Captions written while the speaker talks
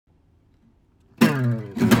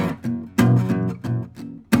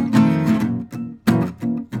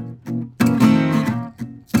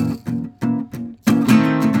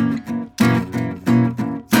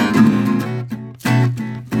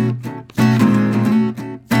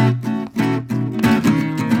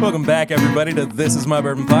Welcome back, everybody, to This Is My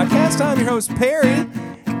Bourbon Podcast. I'm your host, Perry.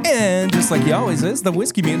 And just like he always is, the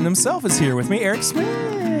whiskey mutant himself is here with me, Eric Smith.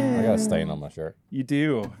 I got a stain on my shirt. You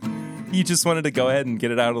do. You just wanted to go ahead and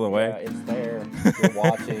get it out of the way. Yeah, it's there. You're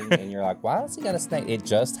watching, and you're like, why does he got a stain? It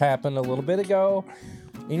just happened a little bit ago.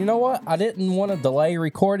 And you know what? I didn't want to delay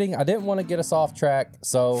recording. I didn't want to get us off track.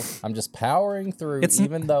 So I'm just powering through,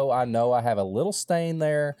 even though I know I have a little stain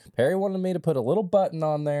there. Perry wanted me to put a little button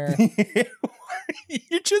on there.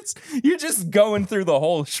 You're just going through the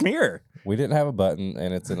whole schmear. We didn't have a button,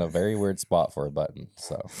 and it's in a very weird spot for a button.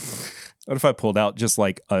 So what if I pulled out just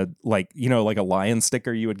like a lion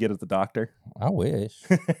sticker you would get at the doctor? I wish.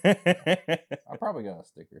 I probably got a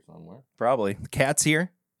sticker somewhere. Probably. The cat's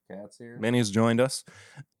here. Cat's here. Manny's joined us.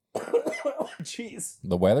 Jeez.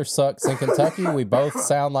 The weather sucks in Kentucky. We both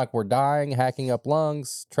sound like we're dying, hacking up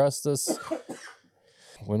lungs. Trust us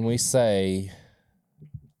when we say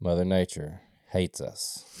Mother Nature hates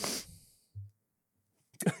us.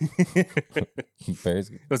 That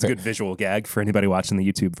was a good visual gag for anybody watching the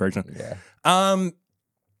YouTube version. Yeah.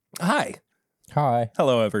 Hi. Hi.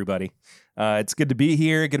 Hello, everybody. It's good to be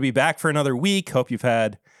here. Good to be back for another week. Hope you've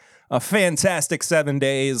had a fantastic 7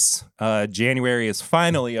 days. January is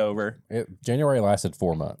finally over. January lasted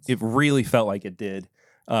 4 months. It really felt like it did.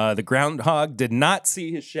 The groundhog did not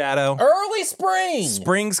see his shadow. Early spring.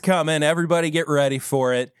 Spring's coming. Everybody get ready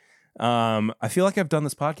for it. I feel like I've done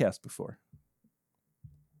this podcast before.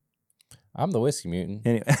 I'm the Whiskey Mutant.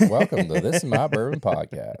 Anyway. Welcome to This Is My Bourbon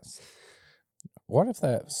Podcast. What if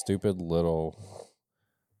that stupid little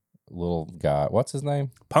guy, what's his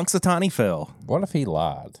name? Punxsutawney Phil. What if he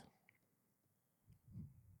lied?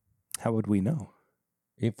 How would we know?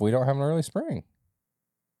 If we don't have an early spring.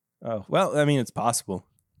 Oh, well, I mean, it's possible.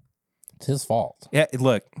 It's his fault. Yeah,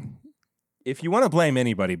 look, if you want to blame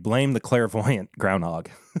anybody, blame the clairvoyant groundhog.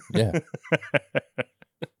 Yeah.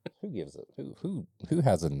 Who gives it? Who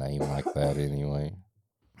has a name like that anyway?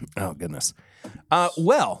 Oh, goodness.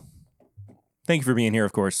 Well, thank you for being here,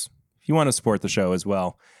 of course. If you want to support the show as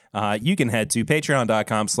well, you can head to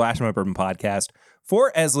patreon.com/mybourbonpodcast.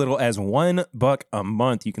 For as little as $1 a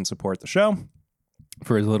month, you can support the show.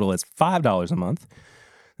 For as little as $5 a month.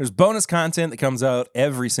 There's bonus content that comes out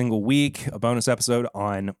every single week, a bonus episode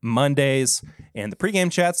on Mondays, and the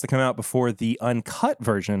pregame chats that come out before the uncut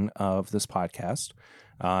version of this podcast.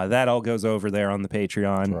 That all goes over there on the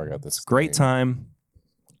Patreon. Where I got this Great time.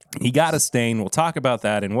 You got a stain. We'll talk about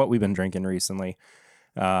that and what we've been drinking recently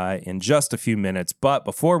in just a few minutes. But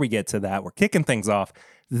before we get to that, we're kicking things off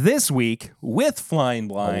this week with Flying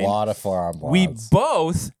Blind. A lot of flying blinds. We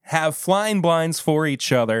both have flying blinds for each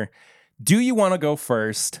other. Do you want to go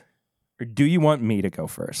first, or do you want me to go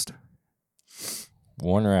first?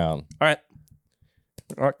 One round. All right.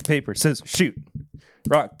 Rock, paper, scissors, shoot.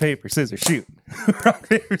 Rock, paper, scissors, shoot. Rock,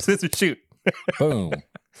 paper, scissors, shoot. Boom.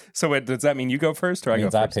 So does that mean you go first, or I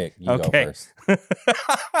go first? I pick. You go first.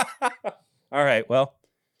 All right. Well,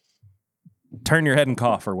 turn your head and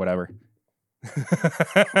cough or whatever.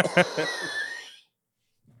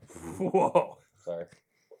 Whoa. Sorry.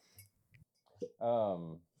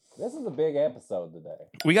 This is a big episode today.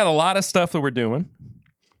 We got a lot of stuff that we're doing.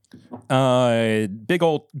 Big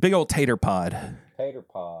old tater pod. Tater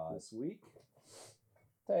pod. This week.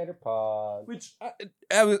 Tater pod. Which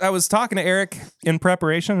I was talking to Eric in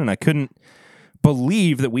preparation, and I couldn't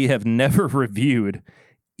believe that we have never reviewed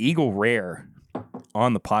Eagle Rare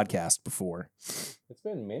on the podcast before. It's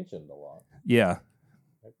been mentioned a lot. Yeah.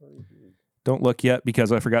 Don't look yet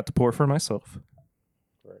because I forgot to pour for myself.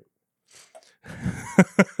 Great.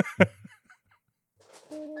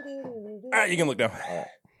 All right, you can look now. All right.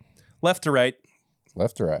 Left to right.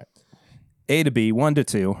 Left to right. A to B, 1 to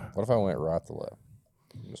 2. What if I went right to left?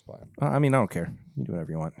 I'm just playing. I mean, I don't care. You do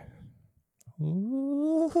whatever you want.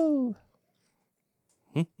 Woo-hoo.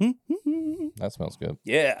 That smells good.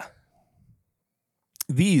 Yeah.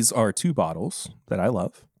 These are 2 bottles that I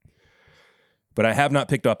love, but I have not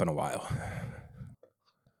picked up in a while.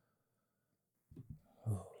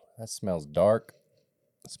 That smells dark.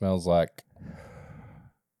 It smells like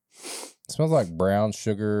brown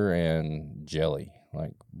sugar and jelly.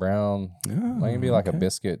 Like brown, maybe like a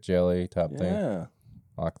biscuit jelly type thing. Yeah.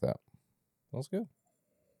 I like that. Smells good.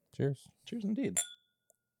 Cheers. Cheers indeed.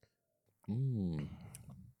 Mm.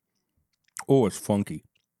 Oh, it's funky.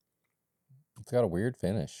 It's got a weird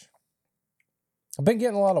finish. I've been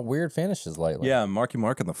getting a lot of weird finishes lately. Yeah, Marky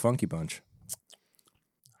Mark and the Funky Bunch.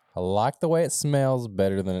 I like the way it smells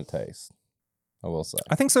better than it tastes. I will say.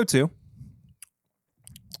 I think so too.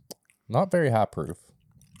 Not very high proof.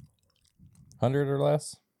 100 or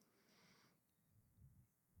less?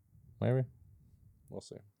 Maybe. We'll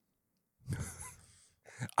see.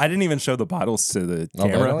 I didn't even show the bottles to the Oh,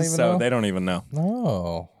 they camera, don't even so know? they don't even know.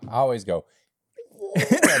 No. I always go,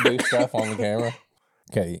 I do stuff on the camera.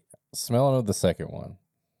 Okay, smelling of the second one.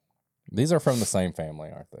 These are from the same family,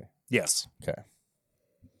 aren't they? Yes. Okay.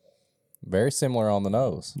 Very similar on the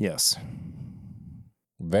nose. Yes.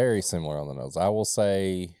 Very similar on the nose. I will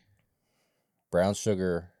say brown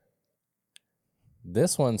sugar.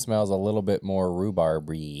 This one smells a little bit more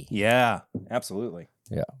rhubarby. Yeah, absolutely.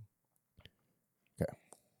 Yeah. Okay.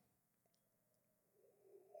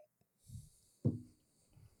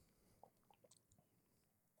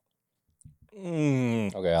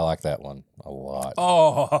 Okay, I like that one a lot.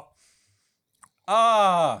 Oh.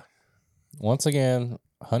 Ah. Once again,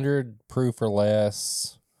 100 proof or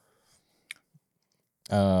less.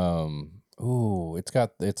 It's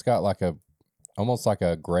got like a almost like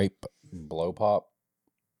a grape blow pop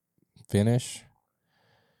finish.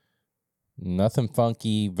 Nothing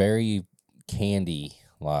funky, very candy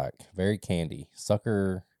like. Very candy.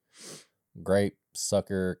 Sucker grape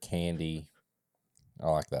sucker candy. I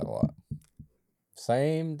like that a lot.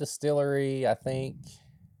 Same distillery, I think.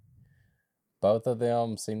 Both of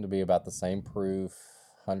them seem to be about the same proof,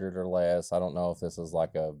 100 or less. I don't know if this is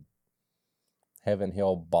like a Heaven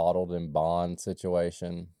Hill bottled in bond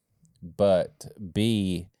situation, but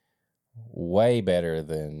B, way better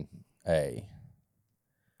than A.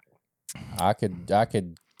 I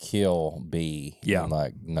could kill B in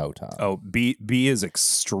like no time. Oh, B is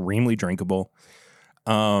extremely drinkable.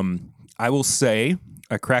 I will say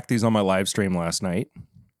I cracked these on my live stream last night,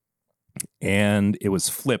 and it was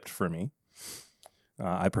flipped for me.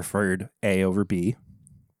 I preferred A over B,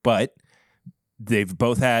 but they've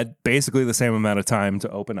both had basically the same amount of time to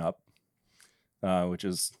open up, which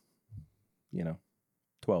is,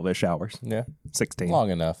 12-ish hours. Yeah. 16. Long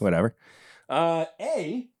enough. Whatever.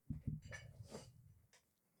 A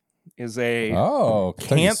is a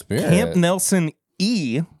Camp Nelson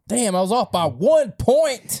E. Damn, I was off by 1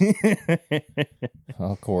 point.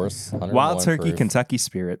 Of course. Wild Turkey proof. Kentucky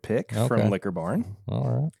Spirit pick from Liquor Barn.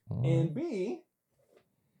 All right. And B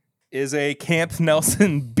is a Camp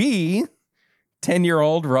Nelson B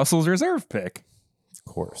 10-year-old Russell's Reserve pick. Of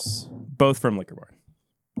course. Both from Liquor Barn.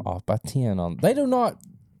 Off by 10 on. They do not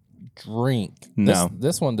drink. No.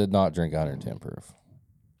 This one did not drink 110 proof.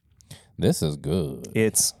 This is good.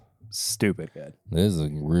 It's stupid good. This is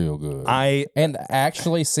real good. And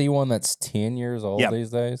actually see one that's 10 years old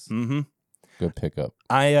these days. Mm-hmm. Good pickup.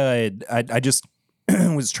 I just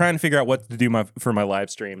was trying to figure out what to do for my live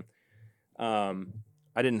stream. I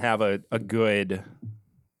didn't have a good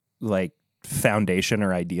foundation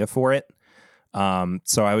or idea for it.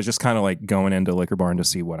 So I was just kind of going into Liquor Barn to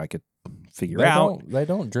see what I could figure out. They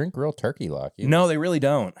don't drink real turkey like you. No, they really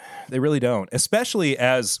don't. They really don't. Especially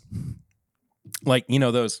as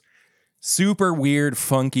those super weird,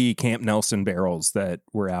 funky Camp Nelson barrels that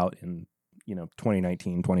were out in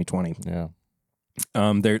 2019, 2020. Yeah.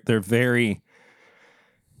 They're very,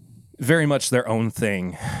 very much their own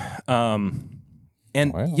thing.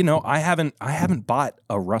 And wow. I haven't bought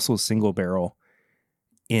a Russell single barrel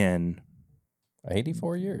in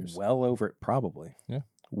 84 years. Well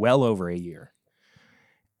over a year.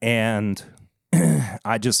 And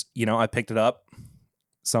I just, I picked it up,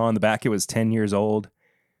 saw on the back it was 10 years old,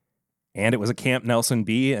 and it was a Camp Nelson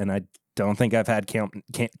B, and I don't think I've had Camp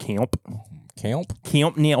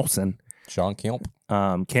Nelson. Sean Kemp.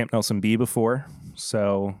 Camp Nelson B before.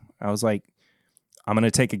 So I was like, I'm going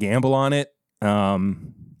to take a gamble on it. They're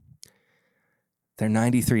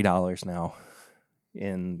 $93 now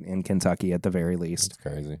in Kentucky at the very least. That's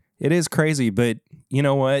crazy. It is crazy, but you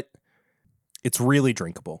know what? It's really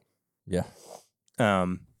drinkable. Yeah.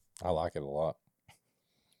 I like it a lot.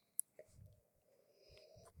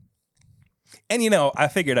 And I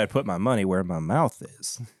figured I'd put my money where my mouth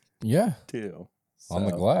is. Yeah. Too. On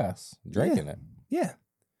the glass. Drinking it. Yeah.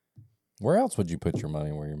 Where else would you put your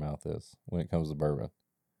money where your mouth is when it comes to bourbon?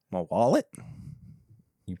 My wallet.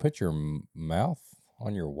 You put your mouth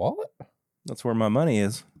on your wallet? That's where my money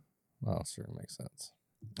is. Oh, sure. Makes sense.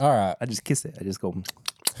 All right. I just kiss it. I just go,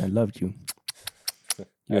 I loved you.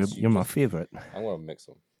 You're my favorite. I'm going to mix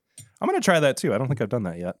them. I'm going to try that too. I don't think I've done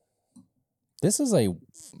that yet. This is a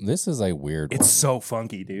weird It's so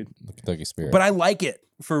funky, dude. The Kentucky Spirit. But I like it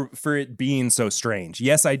for it being so strange.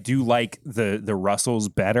 Yes, I do like the Russells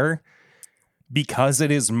better because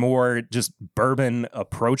it is more just bourbon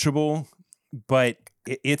approachable. But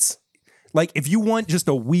it's like if you want just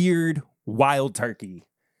a weird wild turkey,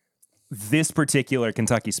 this particular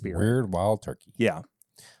Kentucky Spirit. Weird wild turkey. Yeah.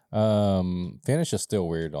 Finish is still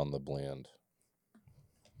weird on the blend.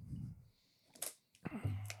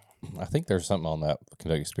 I think there's something on that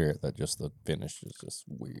Kentucky Spirit that just the finish is just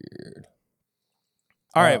weird.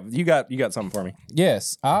 All right, you got something for me.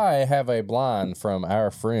 Yes, I have a blind from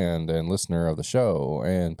our friend and listener of the show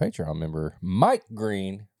and Patreon member Mike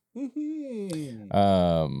Green.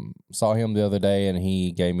 Saw him the other day and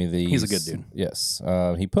he gave me these. He's a good dude. Yes,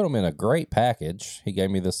 he put them in a great package. He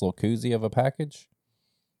gave me this little koozie of a package.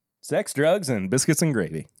 Sex, drugs, and biscuits and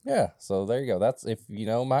gravy. Yeah, so there you go. That's, if you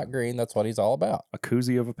know Mike Green, that's what he's all about. A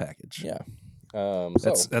koozie of a package. Yeah.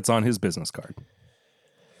 That's on his business card.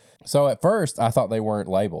 So at first I thought they weren't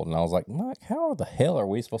labeled, and I was like, Mike, how the hell are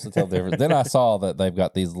we supposed to tell the difference? Then I saw that they've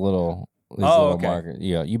got these little okay. markers.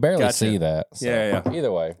 Yeah, you barely see that. So Yeah.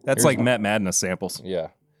 Either way, That's like Matt Madness samples. Yeah.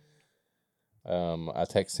 I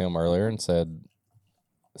texted him earlier and said,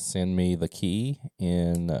 send me the key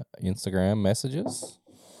in Instagram messages.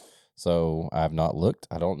 So I have not looked.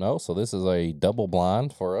 I don't know. So this is a double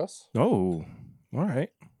blind for us. Oh, all right.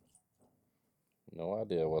 No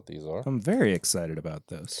idea what these are. I'm very excited about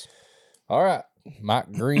this. All right.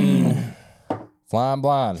 Mike Green, flying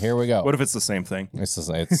blind. Here we go. What if it's the same thing? It's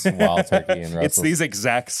Wild Turkey and Russell's. It's these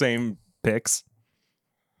exact same picks.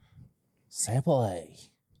 Sample A.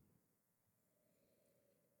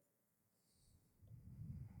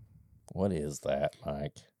 What is that,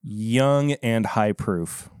 Mike? Young and high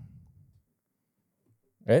proof.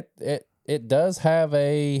 It does have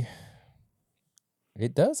a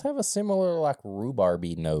similar like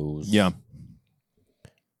rhubarby nose. Yeah.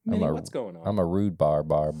 What's going on? I'm a rude barb.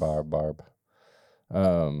 Don't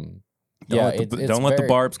let the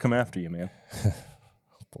barbs come after you, man.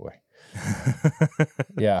 Boy.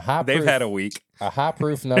 Yeah, high They've proof, had a week. a high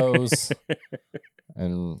proof nose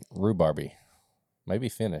and rhubarby. Maybe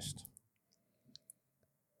finished.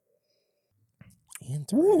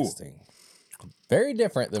 Interesting. Very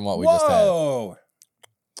different than what we just had. Whoa.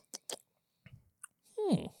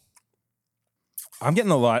 I'm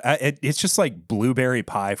getting a lot. It's just like blueberry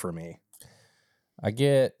pie for me. I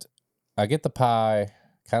get the pie,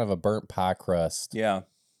 kind of a burnt pie crust. Yeah.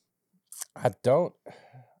 I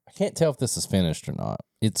can't tell if this is finished or not.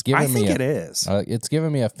 It's giving me it is. It's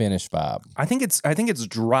giving me a finished vibe. I think it's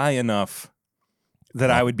dry enough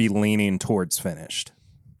that I would be leaning towards finished.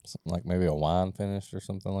 Something like maybe a wine finish or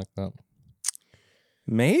something like that.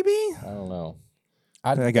 Maybe? I don't know.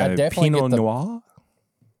 I got a Pinot Noir.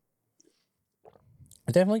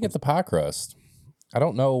 I definitely get the pie crust. I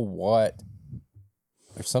don't know what.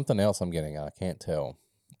 There's something else I'm getting. I can't tell.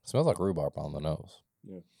 It smells like rhubarb on the nose.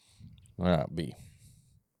 Yeah. All right, B.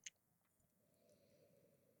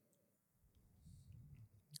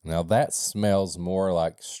 Now that smells more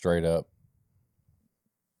like straight up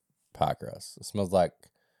pie crust. It smells like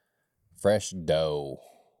fresh dough.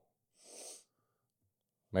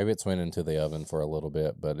 Maybe it's went into the oven for a little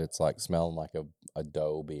bit, but it's like smelling like a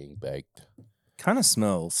dough being baked. Kind of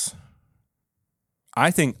smells.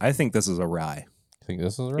 I think this is a rye. You think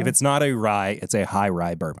this is a rye? If it's not a rye, it's a high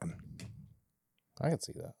rye bourbon. I can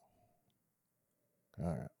see that.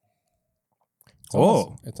 All right.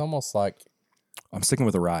 It's almost like I'm sticking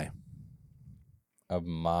with a rye.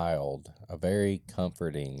 a very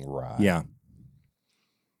comforting rye. Yeah.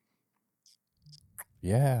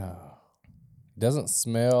 Yeah. Doesn't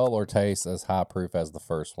smell or taste as high proof as the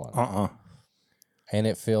first one. And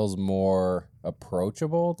it feels more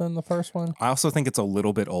approachable than the first one. I also think it's a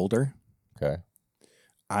little bit older. Okay.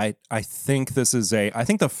 I think this is I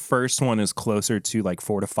think the first one is closer to like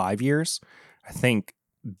 4 to 5 years. I think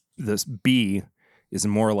this B is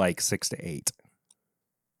more like 6 to 8.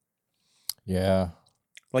 Yeah.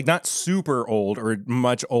 Like not super old or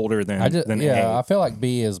much older than A. I feel like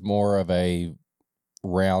B is more of a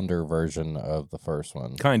rounder version of the first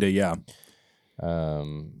one. Kinda, yeah.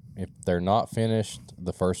 If they're not finished,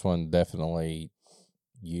 the first one definitely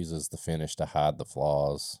uses the finish to hide the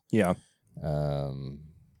flaws. Yeah.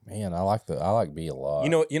 Man, I like B a lot. You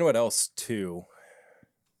know what else too?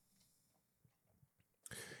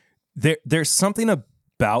 There's something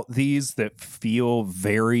about these that feel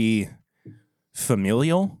very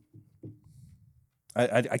familial.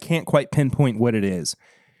 I can't quite pinpoint what it is,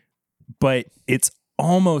 but it's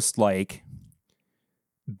almost like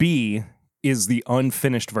B is the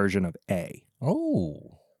unfinished version of A.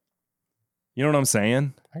 Oh. You know what I'm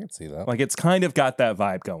saying? I can see that. Like it's kind of got that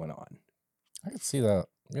vibe going on. I can see that.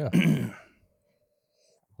 Yeah.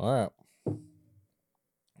 All right.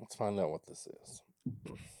 Let's find out what this is.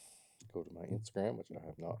 Go to my Instagram, which I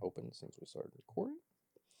have not opened since we started recording.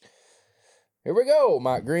 Here we go.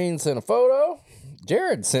 Mike Green sent a photo.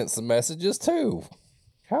 Jared sent some messages too.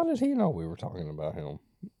 How did he know we were talking about him?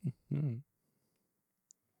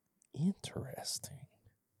 Interesting.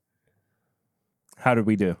 How did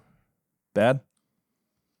we do? Bad?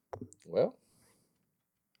 Well,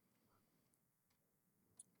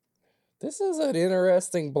 this is an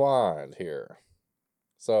interesting blind here.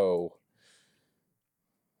 So,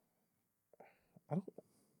 I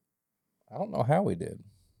don't know how we did.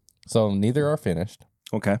 So, neither are finished.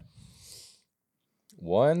 Okay.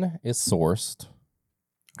 One is sourced.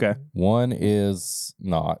 Okay. One is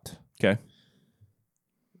not. Okay.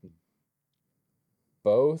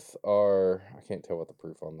 Both are, I can't tell what the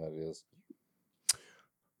proof on that is.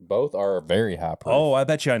 Both are very high proof. Oh, I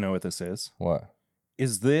bet you I know what this is. What?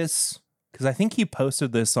 Is this, because I think he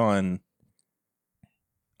posted this on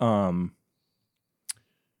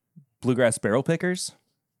Bluegrass Barrel Pickers.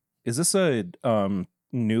 Is this a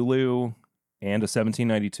Nulu and a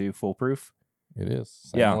 1792 foolproof? It is.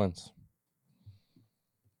 Same Yeah. ones.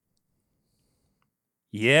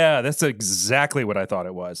 Yeah, that's exactly what I thought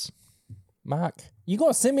it was. Mike, you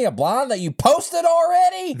going to send me a blind that you posted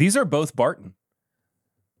already? These are both Barton.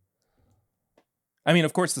 I mean,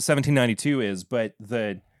 of course, the 1792 is, but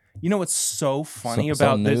you know what's so funny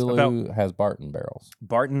about this? Nulu About has Barton barrels.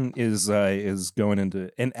 Barton is going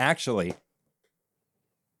into, and actually,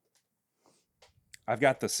 I've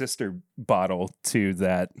got the sister bottle to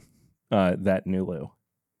that Nulu.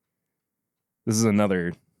 This is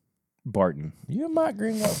another Barton. You and Mike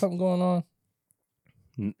Green got something going on?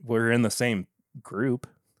 We're in the same group.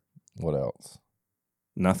 What else?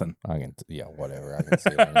 Nothing. Whatever. I can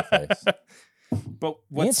see it on your face. But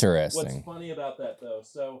what's funny about that, though,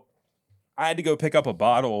 so I had to go pick up a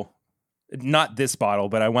bottle, not this bottle,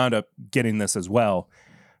 but I wound up getting this as well,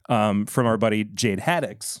 from our buddy Jade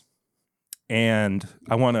Haddix. And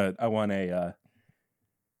I want a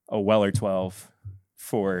Weller 12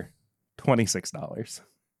 for $26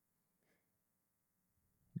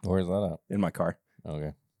 Where's that at? in my car.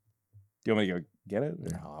 Okay. Do you want me to go get it?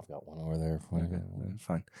 No, I've got one over there for you.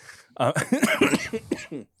 Fine.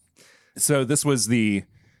 So this was the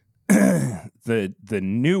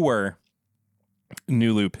newer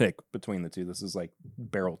Nulu pick between the two. This is like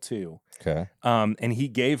barrel 2. Okay. And he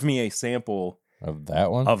gave me a sample Of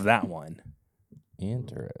that one? of that one.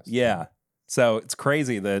 Interesting. Yeah. So it's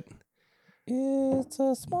crazy that It's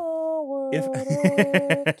a small world.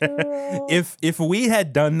 if we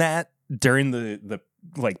had done that during the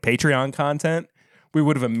like Patreon content, we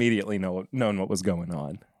would have immediately known what was going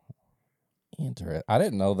on. Interesting. I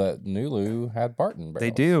didn't know that Nulu had Barton barrels.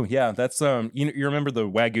 They do. Yeah, that's you remember the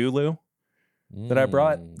Wagyu Lu that I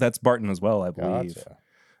brought? That's Barton as well, I believe. Gotcha.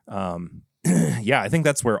 Yeah, I think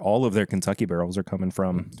that's where all of their Kentucky barrels are coming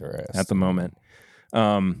from at the moment.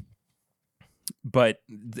 But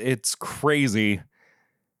it's crazy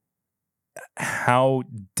how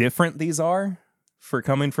different these are for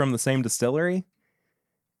coming from the same distillery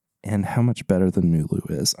and how much better the Nulu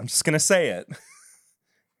is. I'm just going to say it.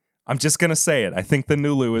 I think the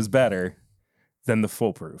Nulu is better than the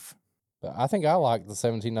foolproof. I think I like the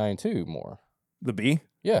 1792 more. The B?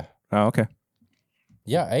 Yeah. Oh, okay.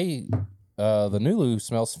 Yeah, the Nulu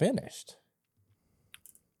smells finished.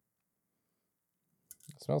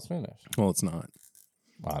 It smells finished. Well, it's not.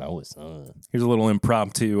 I know it's not. Here's a little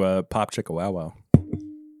impromptu pop chicka wow wow.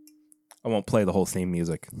 I won't play the whole theme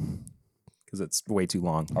music because it's way too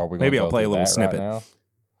long. Maybe I'll play a little snippet. Right now?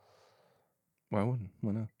 Why wouldn't?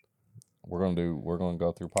 Why not? We're gonna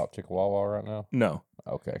go through Pop Chicka Wawa right now. No.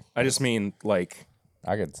 Okay. I just mean like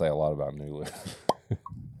I could say a lot about Nulu.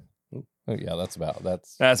 Yeah, that's about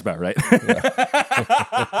right.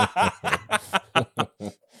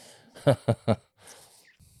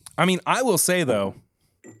 I mean, I will say though,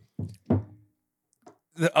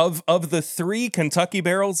 of the 3 Kentucky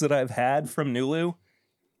barrels that I've had from Nulu,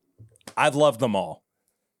 I've loved them all.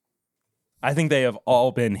 I think they have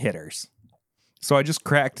all been hitters. So I just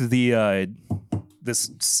cracked the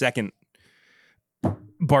this second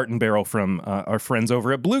Barton barrel from our friends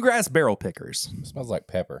over at Bluegrass Barrel Pickers. It smells like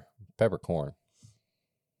peppercorn.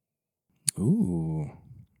 Ooh,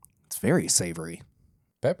 it's very savory.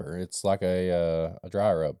 Pepper. It's like a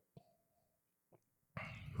dry rub.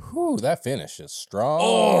 Whew, that finish is strong.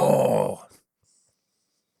 Oh,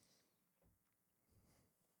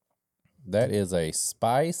 that is a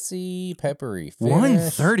spicy, peppery finish.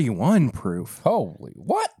 131 proof. Holy,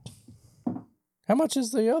 what? How much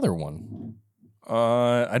is the other one?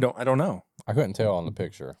 I don't know. I couldn't tell on the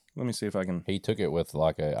picture. Let me see if I can. He took it with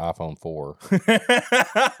like an iPhone 4.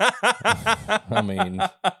 I mean,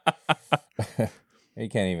 he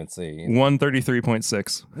can't even see.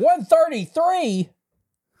 133.6. 133?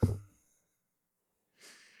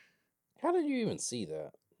 How did you even see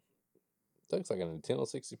that? It looks like a Nintendo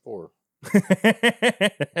 64.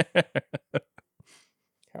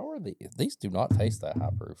 How are these? These do not taste that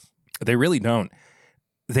high proof. They really don't.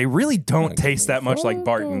 they really don't taste that much like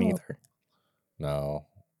Barton either. No.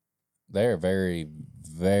 They're very,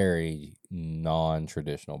 very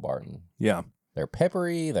non-traditional Barton. Yeah. They're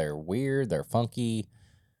peppery, they're weird, they're funky.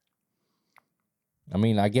 I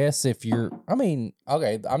mean, I guess if you're... I mean,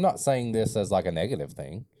 okay, I'm not saying this as like a negative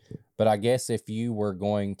thing, but I guess if you were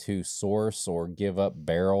going to source or give up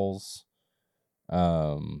barrels,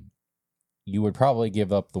 you would probably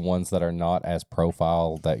give up the ones that are not as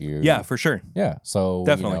profiled that you... Yeah, for sure. Yeah, so,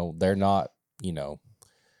 Definitely. you know, they're not, you know,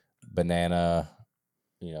 banana,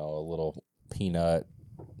 you know, a little peanut,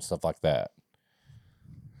 stuff like that.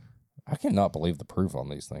 I cannot believe the proof on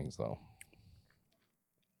these things, though.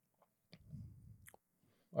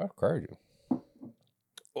 That's crazy.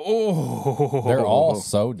 Oh. They're all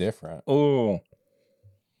so different. Oh.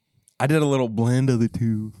 I did a little blend of the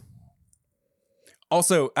two.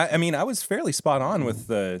 Also, I mean, I was fairly spot on with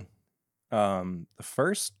the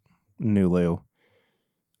first Nulu.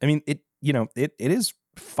 I mean, it is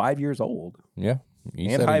 5 years old. Yeah. You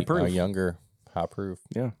And said high proof. A younger high proof.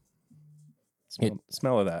 Yeah.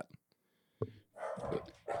 Smell of that.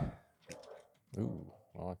 Ooh,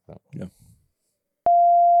 I like that. Yeah.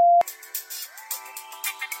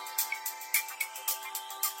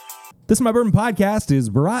 This is My Bourbon Podcast is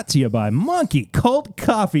brought to you by Monkey Cult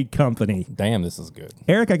Coffee Company. Damn, this is good.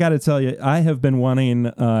 Eric, I got to tell you, I have been wanting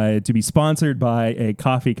to be sponsored by a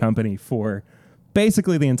coffee company for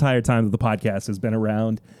basically the entire time that the podcast has been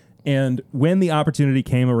around. And when the opportunity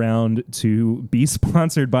came around to be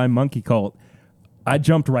sponsored by Monkey Cult, I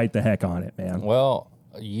jumped right the heck on it, man. Well,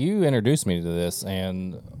 you introduced me to this,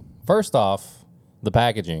 and first off, the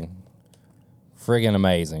packaging, friggin'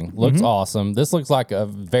 amazing. Looks awesome. This looks like a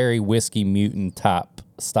very Whiskey Mutant type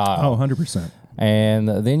style. Oh, 100%. And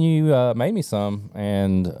then you made me some,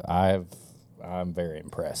 and I'm very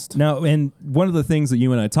impressed. Now, and one of the things that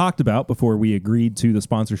you and I talked about before we agreed to the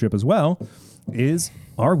sponsorship as well is,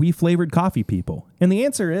 are we flavored coffee people? And the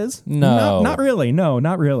answer is no. Not really. No,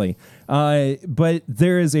 not really. But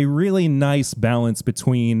there is a really nice balance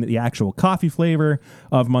between the actual coffee flavor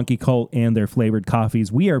of Monkey Cult and their flavored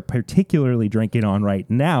coffees. We are particularly drinking on right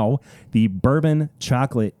now the bourbon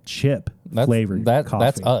chocolate chip flavored coffee.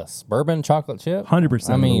 That's us. Bourbon chocolate chip? 100%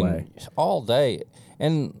 I mean, of the way. all day.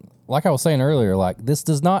 And like I was saying earlier, like, this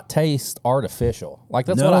does not taste artificial. Like,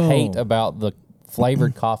 that's what I hate about the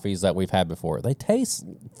flavored coffees that we've had before. They taste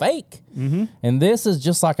fake. And this is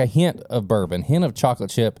just like a hint of bourbon, hint of chocolate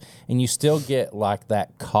chip, and you still get like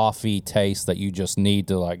that coffee taste that you just need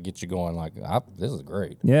to like get you going like, this is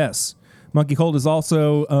great. Yes. Monkey Cult is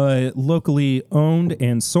also locally owned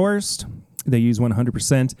and sourced. They use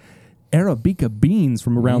 100% Arabica beans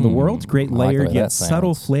from around the world. Great layered yet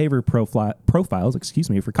subtle flavor profiles,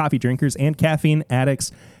 for coffee drinkers and caffeine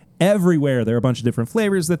addicts everywhere. There are a bunch of different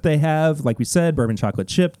flavors that they have. Like we said, bourbon chocolate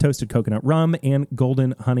chip, toasted coconut rum, and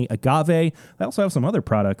golden honey agave. They also have some other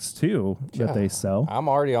products, too, that they sell. I'm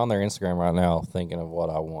already on their Instagram right now thinking of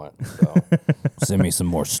what I want. So send me some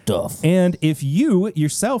more stuff. And if you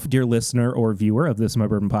yourself, dear listener or viewer of this My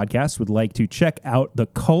Bourbon Podcast, would like to check out the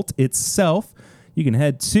cult itself, you can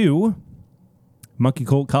head to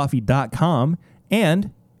monkeycultcoffee.com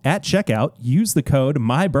and at checkout, use the code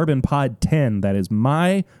MyBourbonPod10. That is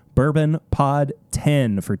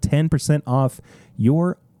MyBourbonPod10 for 10% off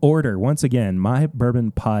your order. Once again,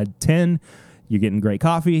 MyBourbonPod10. You're getting great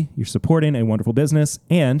coffee, you're supporting a wonderful business,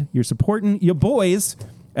 and you're supporting your boys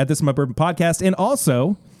at this My Bourbon Podcast. And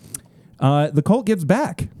also, the cult gives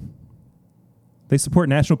back. They support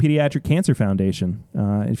National Pediatric Cancer Foundation.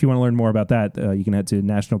 If you want to learn more about that, you can head to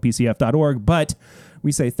nationalpcf.org. But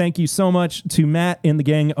we say thank you so much to Matt and the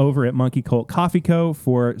gang over at Monkey Cult Coffee Co.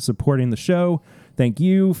 for supporting the show. Thank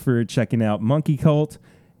you for checking out Monkey Cult.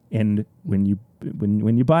 And when you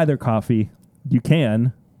buy their coffee, you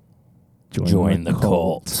can join the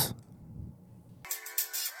cult.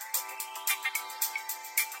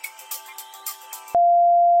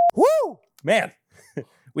 Woo! Man.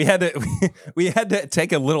 We had to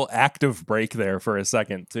take a little active break there for a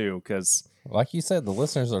second too, because like you said, the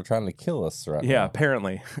listeners are trying to kill us right now. Yeah,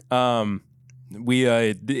 apparently.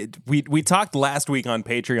 We talked last week on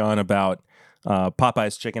Patreon about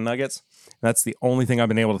Popeye's chicken nuggets. That's the only thing I've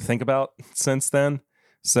been able to think about since then.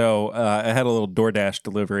 So I had a little DoorDash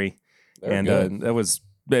delivery, and it was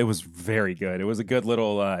very good. It was a good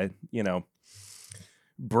little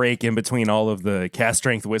break in between all of the cast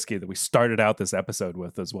strength whiskey that we started out this episode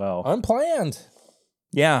with as well. Unplanned.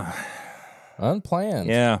 Yeah. Unplanned.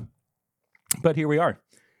 Yeah. But here we are.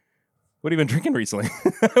 What have you been drinking recently?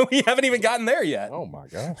 We haven't even gotten there yet. Oh my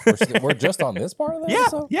gosh, we're just on this part of the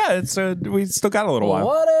episode? Yeah. It's we still got a little while.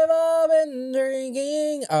 What have I been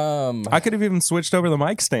drinking? I could have even switched over the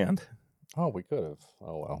mic stand. Oh, we could have.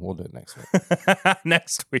 Oh well, we'll do it next week.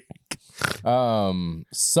 Next week.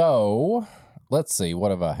 So let's see.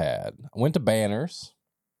 What have I had? I went to Banners.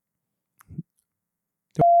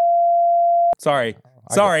 Sorry.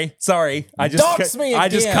 I just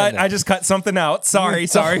cut something out. Sorry.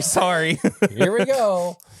 Here we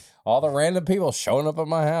go. All the random people showing up at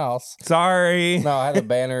my house. Sorry. No, I had the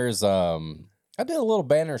Banners. I did a little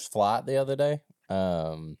Banners flight the other day.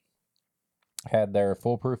 Had their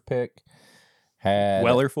foolproof pick. Had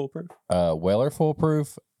Weller foolproof. Weller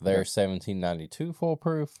foolproof. Their 1792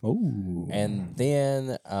 foolproof. Oh. And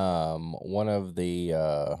then one of the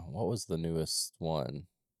what was the newest one?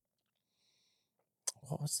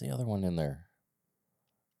 What was the other one in there?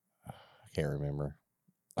 I can't remember.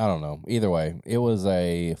 I don't know. Either way, it was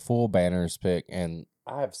a full Banners pick, and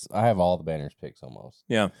I have all the Banners picks almost.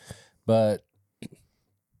 Yeah. But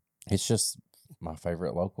it's just my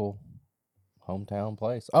favorite local hometown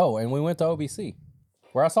place. Oh, and we went to OBC,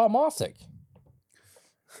 where I saw Mossick.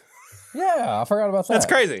 Yeah, I forgot about that. That's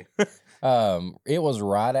crazy. It was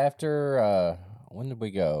right after. When did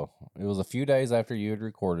we go? It was a few days after you had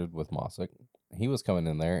recorded with Mossick. He was coming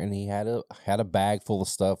in there, and he had a bag full of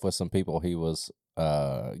stuff with some people he was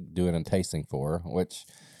doing a tasting for, which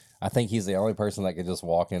I think he's the only person that could just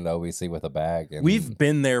walk into OBC with a bag. And We've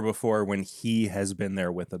been there before when he has been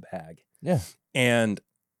there with a bag. Yeah. And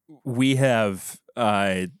we have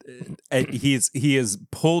he has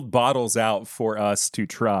pulled bottles out for us to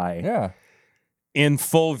try. Yeah. In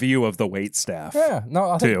full view of the wait staff. Yeah.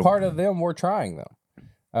 No, I think too. part of them were trying them.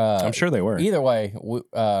 I'm sure they were. Either way,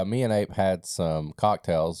 me and Ape had some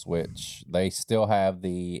cocktails, which they still have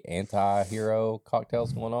the anti-hero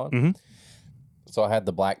cocktails going on. Mm-hmm. So I had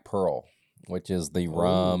the Black Pearl, which is the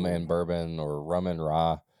rum and bourbon or rum and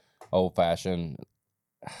rye old fashioned.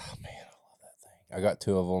 Oh, man, I love that thing. I got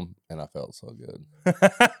 2 of them, and I felt so good.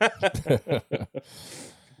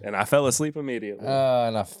 And I fell asleep immediately.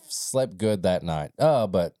 And I slept good that night.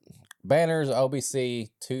 But Banners, OBC,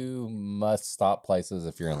 2 must-stop places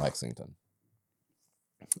if you're in Lexington.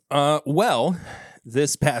 Well,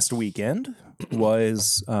 this past weekend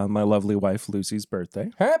was my lovely wife Lucy's birthday.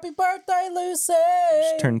 Happy birthday, Lucy!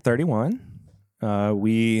 She turned 31.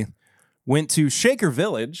 We went to Shaker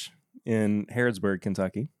Village in Harrodsburg,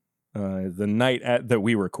 Kentucky, the night that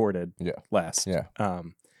we recorded last. Yeah.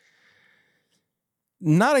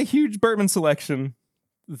 Not a huge bourbon selection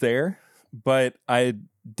there, but I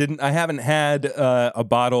haven't had a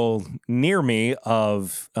bottle near me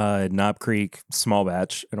of Knob Creek small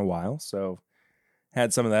batch in a while, so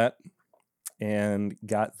had some of that and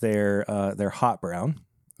got their hot brown,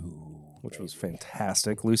 which was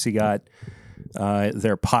fantastic. Lucy got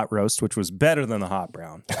their pot roast, which was better than the hot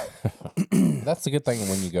brown. That's the good thing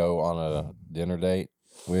when you go on a dinner date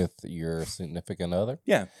with your significant other.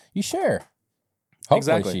 Yeah, you share. Hopefully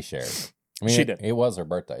exactly. She shared. I mean, she did. It was her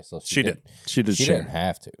birthday, so she did. She share. Didn't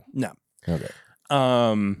have to. No. Okay.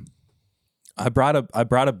 I brought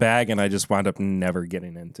a bag, and I just wound up never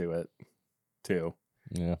getting into it, too.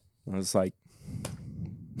 Yeah. I was like,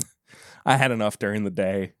 I had enough during the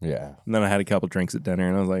day. Yeah. And then I had a couple drinks at dinner,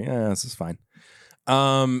 and I was like, this is fine.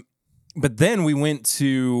 But then we went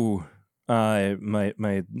to we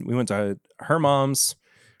went to her mom's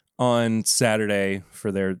on Saturday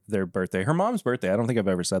for their birthday. Her mom's birthday, I don't think I've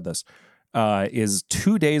ever said this, is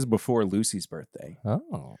 2 days before Lucy's birthday.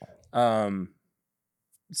 Oh.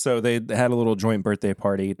 So they had a little joint birthday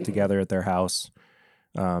party together at their house,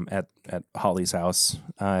 at Holly's house.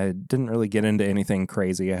 I didn't really get into anything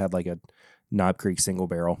crazy. I had like a Knob Creek single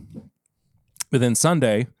barrel. But then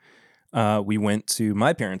Sunday, we went to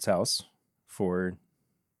my parents' house for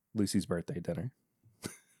Lucy's birthday dinner.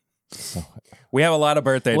 We have a lot of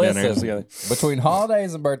birthday dinners together. Between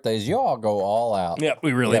holidays and birthdays, y'all go all out. Yeah,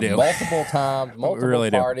 we really do. Multiple times, multiple really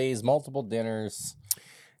parties, multiple dinners.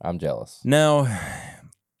 I'm jealous. Now,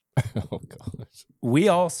 oh gosh, we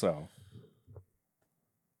also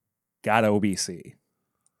got OBC.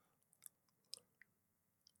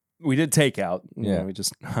 We did takeout. You know, we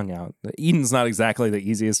just hung out. Eden's not exactly the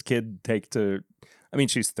easiest kid to take to. I mean,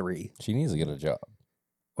 she's 3. She needs to get a job.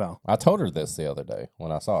 Well, I told her this the other day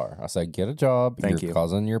when I saw her. I said, get a job. Thank You're you.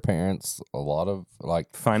 causing your parents a lot of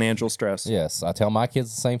financial stress. Yes. I tell my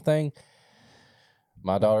kids the same thing.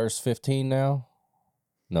 My daughter's 15 now.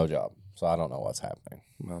 No job. So I don't know what's happening.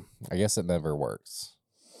 Well, I guess it never works.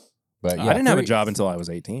 But yeah, I didn't have a job until I was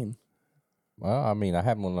 18. Well, I mean, I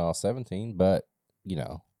had one when I was 17, but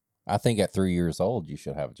I think at 3 years old, you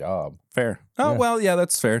should have a job. Fair. Oh, Yeah. well, yeah,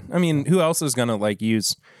 that's fair. I mean, who else is going to like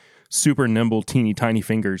use super nimble, teeny tiny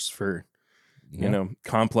fingers for, Yeah. you know,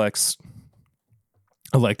 complex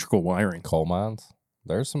electrical wiring? Coal mines.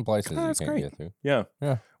 There's some places Oh, you that's can't great. get to. Yeah.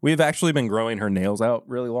 Yeah. We've actually been growing her nails out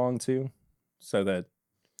really long too. So that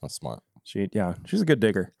That's smart. she's a good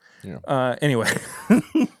digger. Yeah. Anyway.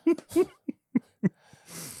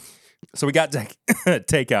 So we got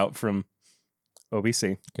takeout from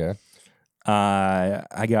OBC. Okay.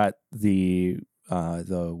 I got the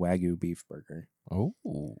Wagyu beef burger, Oh.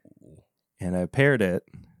 and I paired it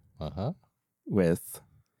Uh-huh. with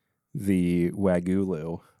the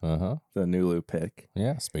Wagyu, Uh-huh. the Nulu pick.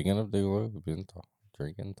 Yeah. Speaking of Dulu, we've been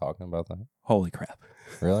talking about that. Holy crap.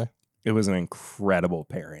 Really? It was an incredible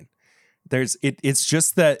pairing. It's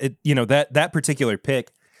just that that particular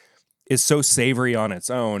pick is so savory on its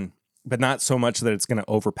own, but not so much that it's going to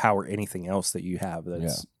overpower anything else that you have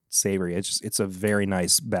that's savory. It's a very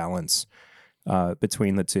nice balance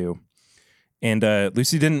between the two. And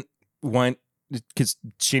Lucy didn't want, because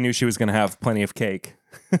she knew she was going to have plenty of cake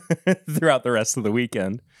throughout the rest of the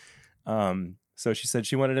weekend. So she said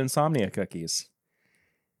she wanted insomnia cookies.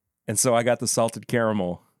 And so I got the salted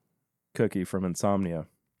caramel cookie from Insomnia.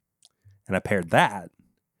 And I paired that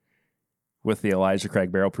with the Elijah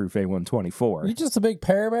Craig Barrel Proof A124. You just a big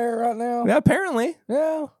pear bear right now? Yeah, apparently.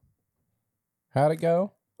 Yeah. How'd it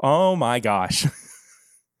go? Oh my gosh.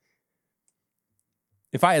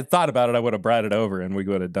 If I had thought about it, I would have brought it over and we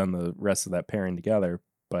would have done the rest of that pairing together.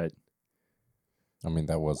 But I mean,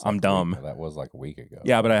 that was. I'm dumb. That was like a week ago.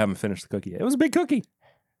 Yeah, but I haven't finished the cookie yet. It was a big cookie.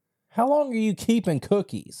 How long are you keeping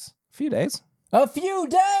cookies? A few days. A few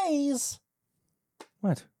days?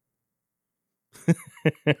 What?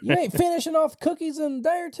 You ain't finishing off cookies in a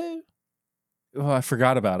day or two? Oh, I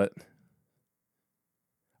forgot about it.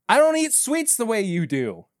 I don't eat sweets the way you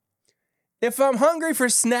do. If I'm hungry for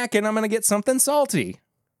snacking, I'm going to get something salty.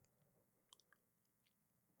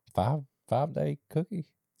 5-day cookie?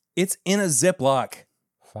 It's in a Ziploc.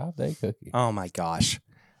 5-day cookie. Oh my gosh.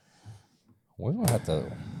 We're going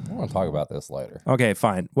to talk about this later. Okay,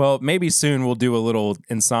 fine. Well, maybe soon we'll do a little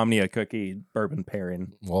insomnia cookie bourbon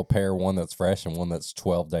pairing. We'll pair one that's fresh and one that's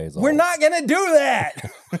 12 days old. We're not going to do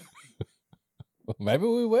that. Maybe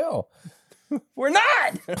we will. We're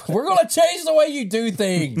not. We're going to change the way you do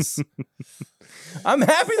things. I'm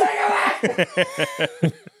happy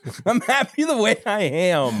that I'm happy the way I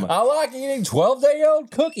am. I like eating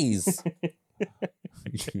 12-day-old cookies.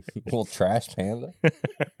 Little trash panda.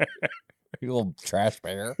 You little trash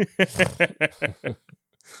bear.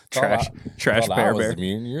 Trash bear bear.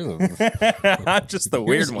 Immune. You're the I'm just the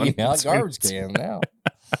weird one. Out garbage can now.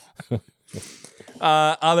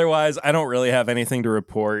 Otherwise, I don't really have anything to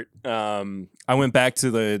report. I went back to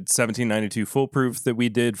the 1792 foolproof that we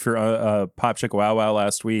did for Pop Chick Wow Wow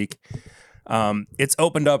last week. It's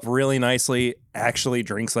opened up really nicely. Actually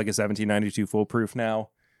drinks like a 1792 foolproof now,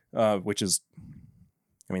 which is,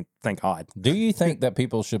 I mean, thank God. Do you think that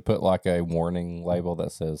people should put like a warning label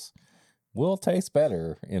that says, "Will taste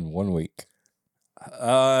better in 1 week"?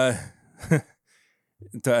 I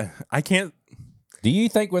can't. Do you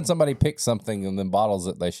think when somebody picks something and then bottles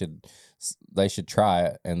it, they should try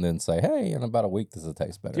it and then say, "Hey, in about a week, does it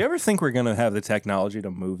taste better?" Do you ever think we're going to have the technology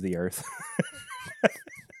to move the earth?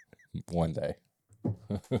 One day.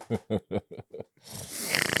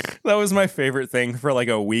 That was my favorite thing for like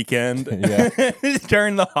a weekend. Yeah.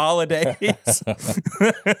 During the holidays.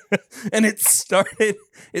 And it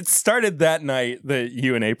started that night that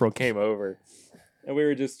you and April came over. And we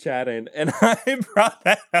were just chatting, and I brought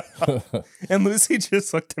that up. And Lucy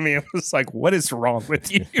just looked at me and was like, "What is wrong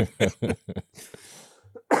with you?"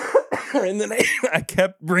 And then I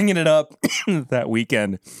kept bringing it up that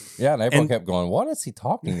weekend. Yeah, and April kept going, "What is he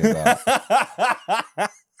talking about?"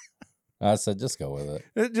 I said, "Just go with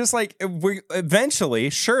it." Just like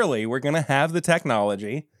surely, we're going to have the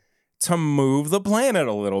technology to move the planet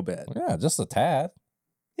a little bit. Yeah, just a tad.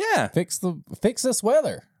 Yeah. Fix this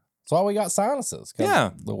weather. That's why we got sinuses.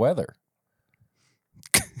 Yeah. The weather.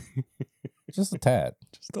 Just a tad.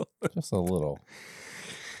 Just a little.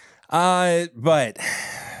 But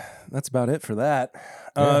that's about it for that.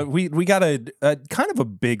 Yeah. We got a kind of a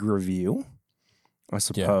big review, I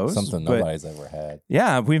suppose. Something nobody's ever had.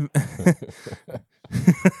 Yeah, we've.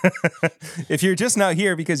 If you're just not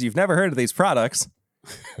here because you've never heard of these products,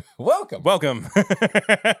 welcome.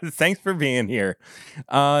 Thanks for being here.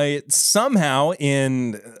 Somehow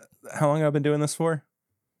in how long have I been doing this for?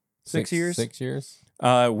 6 years. 6 years.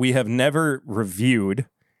 We have never reviewed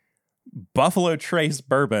Buffalo Trace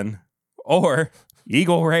bourbon or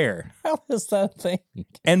Eagle Rare. How is that thing?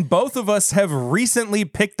 And both of us have recently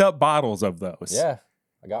picked up bottles of those. Yeah,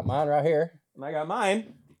 I got mine right here. And I got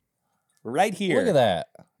mine right here. Look at that.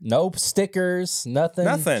 No stickers, nothing.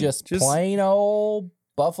 Nothing. Just Just- plain old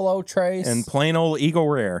Buffalo Trace. And plain old Eagle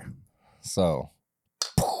Rare. So.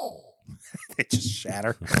 They just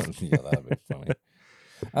shatter. Yeah, that'd be funny.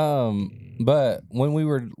 But when we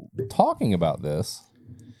were talking about this,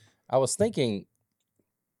 I was thinking,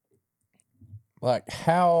 like,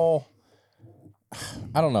 how,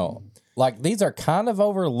 I don't know, like, these are kind of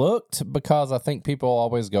overlooked because I think people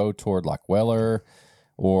always go toward, like, Weller,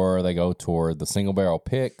 or they go toward the single barrel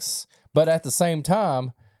picks. But at the same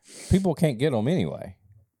time, people can't get them anyway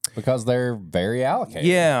because they're very allocated.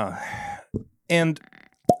 Yeah. And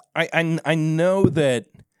I know that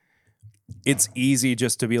it's easy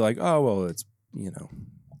just to be like, oh, well, it's,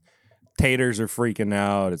 taters are freaking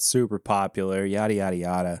out. It's super popular, yada, yada,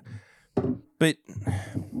 yada. But,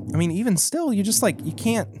 I mean, even still, you just like, you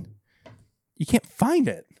can't find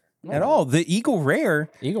it at all. The Eagle Rare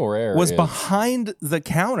was behind the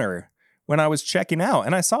counter when I was checking out.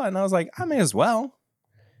 And I saw it and I was like, I may as well.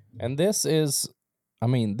 And this is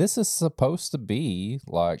supposed to be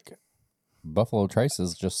like Buffalo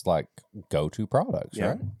Trace's just like go-to products,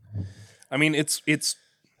 right? I mean,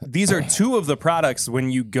 these are two of the products when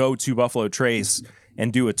you go to Buffalo Trace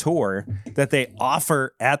and do a tour that they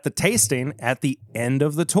offer at the tasting at the end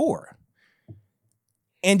of the tour.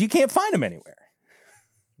 And you can't find them anywhere.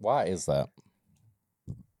 Why is that?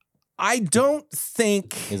 I don't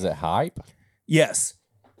think... Is it hype? Yes.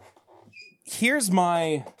 Here's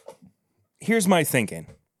my thinking.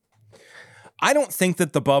 I don't think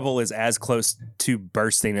that the bubble is as close to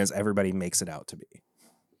bursting as everybody makes it out to be.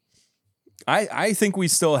 I think we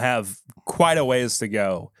still have quite a ways to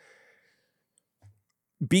go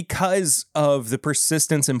because of the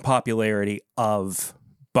persistence and popularity of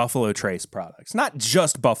Buffalo Trace products. Not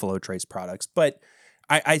just Buffalo Trace products, but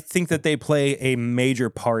I think that they play a major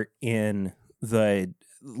part in the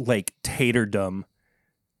like taterdom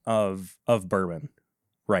of bourbon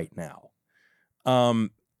right now.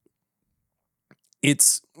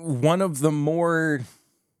 It's one of the more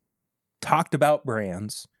talked about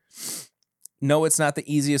brands. No, it's not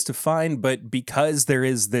the easiest to find, but because there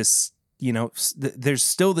is this, there's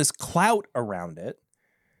still this clout around it,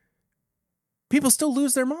 people still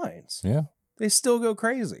lose their minds. Yeah. They still go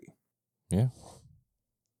crazy. Yeah.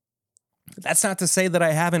 That's not to say that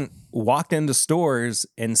I haven't walked into stores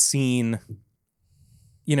and seen,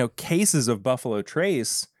 cases of Buffalo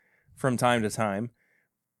Trace from time to time,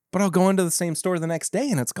 but I'll go into the same store the next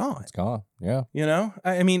day and it's gone. It's gone. Yeah.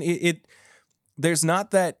 I mean, there's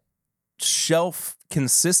not that shelf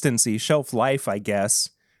consistency, shelf life, I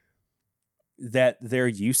guess, that there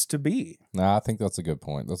used to be. No, I think that's a good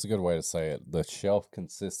point. That's a good way to say it. The shelf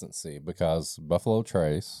consistency, because Buffalo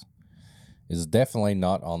Trace is definitely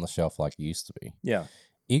not on the shelf like it used to be. Yeah.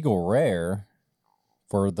 Eagle Rare,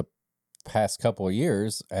 for the past couple of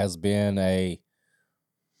years, has been I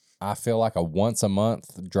feel like a once a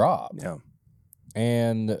month drop. Yeah.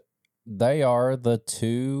 And they are the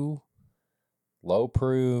two low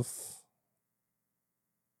proof,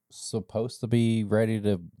 supposed to be ready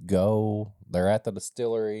to go. They're at the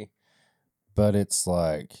distillery, but it's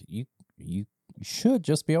like you should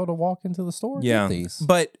just be able to walk into the store and get these.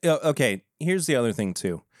 But okay, here's the other thing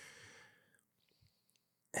too.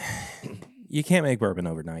 You can't make bourbon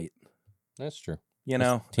overnight. That's true. You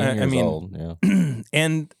know, 10 years I mean, old. Yeah.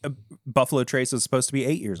 And Buffalo Trace is supposed to be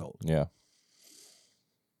 8 years old. Yeah.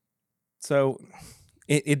 So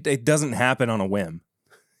it doesn't happen on a whim.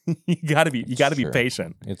 you gotta be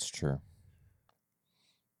patient. It's true.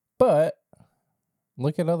 But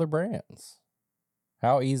look at other brands.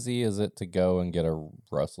 How easy is it to go and get a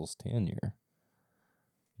Russell's 10-year?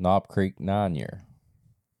 Knob Creek 9-year?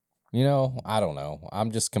 I don't know.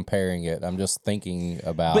 I'm just comparing it. I'm just thinking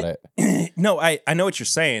about it. No, I know what you're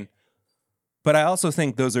saying, but I also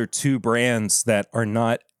think those are two brands that are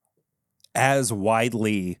not as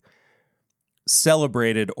widely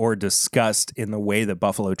celebrated or discussed in the way that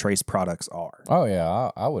Buffalo Trace products are. Oh,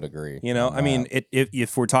 yeah, I would agree. I mean,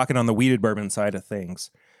 if we're talking on the weeded bourbon side of things,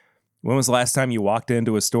 when was the last time you walked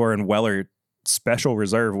into a store and Weller Special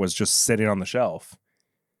Reserve was just sitting on the shelf?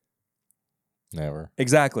 Never.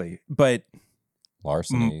 Exactly. But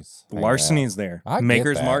Larceny's there. I get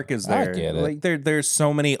Maker's that. Mark is there. I get it. Like there's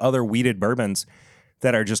so many other weeded bourbons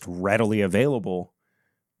that are just readily available,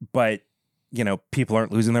 but people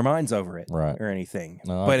aren't losing their minds over it, right, or anything.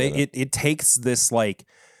 No, but it takes this like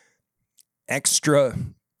extra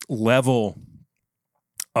level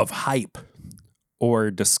of hype or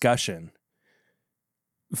discussion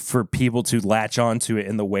for people to latch onto it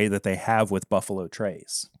in the way that they have with Buffalo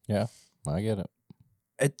Trace. Yeah, I get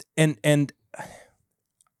it. And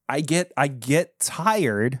I get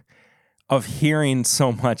tired of hearing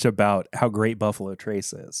so much about how great Buffalo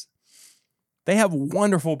Trace is. They have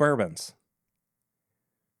wonderful bourbons.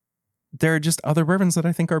 There are just other bourbons that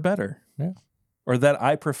I think are better. Yeah. Or that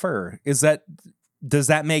I prefer. Does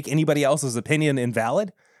that make anybody else's opinion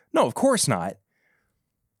invalid? No, of course not.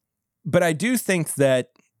 But I do think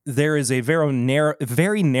that there is a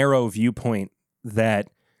very narrow viewpoint that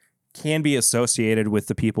can be associated with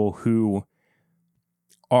the people who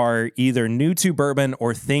are either new to bourbon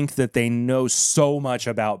or think that they know so much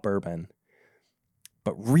about bourbon.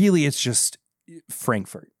 But really, it's just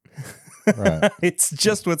Frankfurt. Right. It's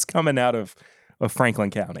just what's coming out of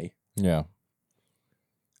Franklin County. Yeah.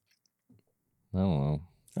 I don't know.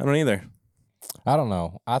 I don't either. I don't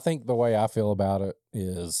know. I think the way I feel about it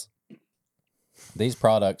is these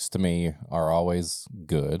products to me are always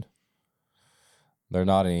good. They're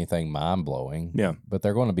not anything mind-blowing. Yeah. But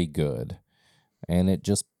they're going to be good. And it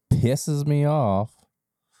just pisses me off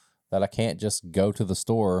that I can't just go to the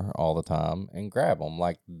store all the time and grab them.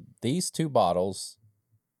 Like these 2 bottles,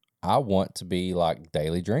 I want to be like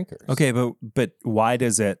daily drinkers. Okay, but why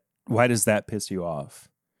does that piss you off?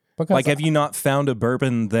 Because Like, have you not found a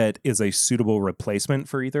bourbon that is a suitable replacement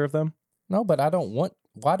for either of them? No, but I don't want.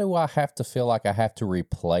 Why do I have to feel like I have to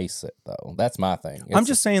replace it though? That's my thing. I'm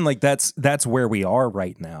just saying, like that's where we are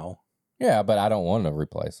right now. Yeah, but I don't want to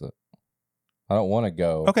replace it. I don't want to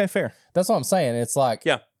go. Okay, fair. That's what I'm saying. It's like,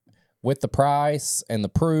 Yeah. with the price and the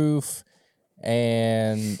proof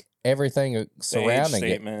and everything surrounding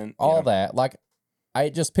it, all that. Like,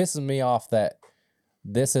 it just pisses me off that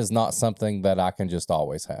this is not something that I can just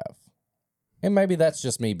always have. And maybe that's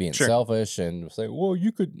just me being selfish and say, well,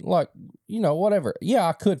 you could, like, whatever. Yeah,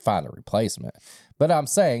 I could find a replacement. But I'm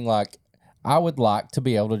saying, like, I would like to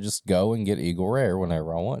be able to just go and get Eagle Rare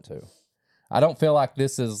whenever I want to. I don't feel like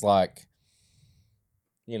this is like,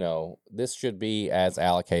 this should be as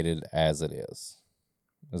allocated as it is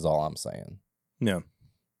all I'm saying. Yeah.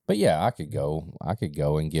 But yeah, I could go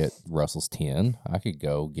and get Russell's 10. I could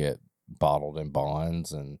go get bottled in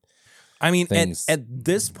bonds and I mean, things. at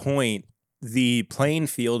this point, the playing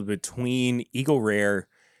field between Eagle Rare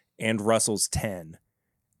and Russell's 10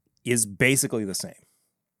 is basically the same.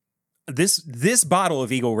 This bottle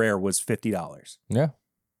of Eagle Rare was $50. Yeah.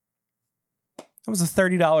 That was a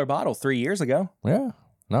 $30 bottle 3 years ago. Yeah.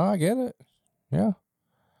 No, I get it. Yeah.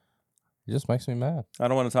 It just makes me mad. I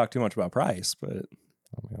don't want to talk too much about price, but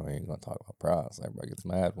I mean, we ain't going to talk about price. Everybody gets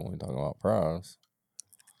mad when we talk about price.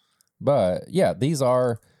 But yeah, these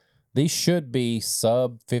should be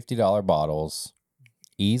sub $50 bottles,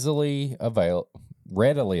 readily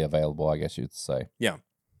available, I guess you'd say. Yeah.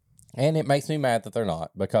 And it makes me mad that they're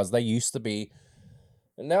not, because they used to be,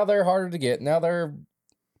 and now they're harder to get. Now they're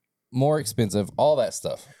more expensive, all that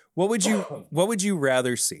stuff. What would you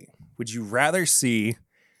rather see? Would you rather see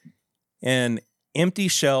an empty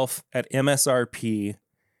shelf at MSRP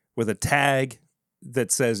with a tag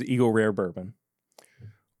that says Eagle Rare Bourbon,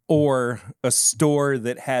 or a store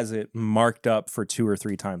that has it marked up for 2 or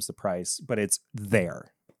 3 times the price, but it's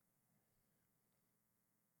there?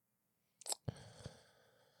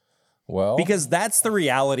 Well, because that's the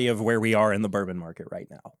reality of where we are in the bourbon market right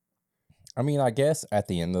now. I mean, I guess at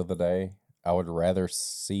the end of the day, I would rather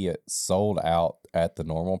see it sold out at the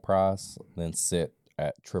normal price than sit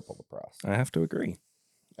at triple the price. I have to agree.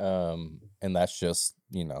 And that's just,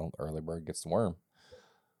 early bird gets the worm.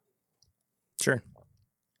 Sure.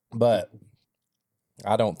 But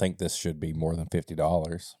I don't think this should be more than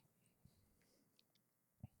 $50.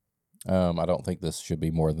 I don't think this should be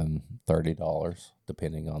more than $30,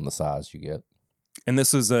 depending on the size you get. And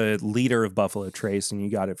this is a liter of Buffalo Trace, and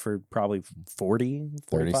you got it for probably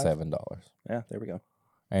 $37. Yeah, there we go.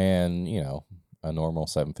 And, a normal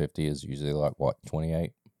 750 is usually like, what,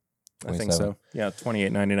 28? I think so. Yeah,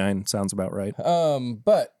 $28.99 sounds about right.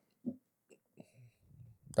 But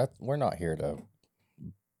we're not here to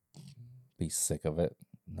be sick of it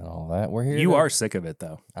and all that. We're here. You are sick of it,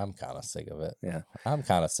 though. I'm kind of sick of it. Yeah. I'm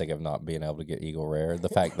kind of sick of not being able to get Eagle Rare. The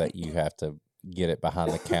fact that you have to get it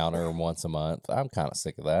behind the counter once a month. I'm kind of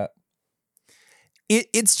sick of that.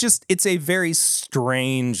 It's a very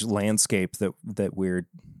strange landscape that we're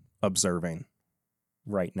observing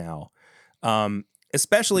right now.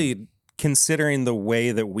 Especially considering the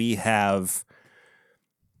way that we have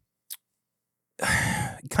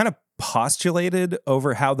kind of postulated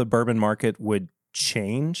over how the bourbon market would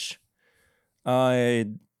change. Based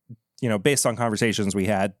on conversations we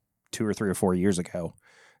had 2 or 3 or 4 years ago.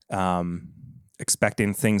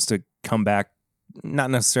 Expecting things to come back not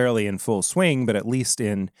necessarily in full swing, but at least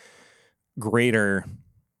in greater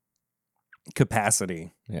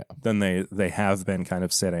capacity than they have been kind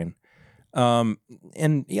of sitting.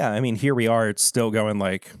 And yeah, I mean, here we are. It's still going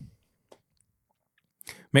like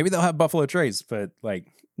maybe they'll have Buffalo Trace, but like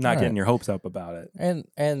not getting your hopes up about it.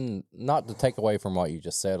 And not to take away from what you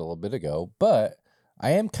just said a little bit ago, but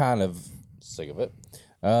I am kind of sick of it.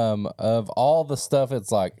 Of all the stuff,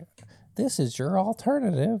 it's like, this is your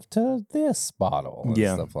alternative to this bottle and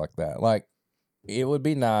stuff like that. Like, it would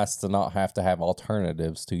be nice to not have to have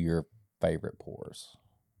alternatives to your favorite pours.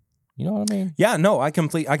 You know what I mean? Yeah, no, I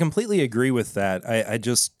completely agree with that.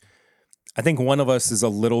 I think one of us is a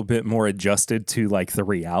little bit more adjusted to like the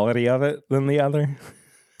reality of it than the other.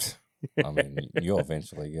 I mean, you'll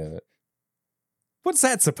eventually get it. What's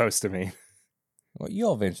that supposed to mean? Well,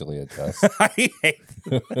 you'll eventually adjust. I hate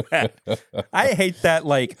that. I hate that.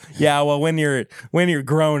 Like, yeah, well, when you're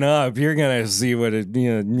grown up, you're gonna see what it.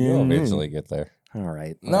 You'll eventually get there. All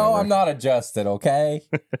right. No, whatever. I'm not adjusted. Okay.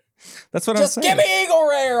 That's what Just I'm saying. give me Eagle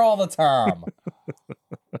Rare all the time.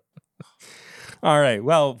 All right.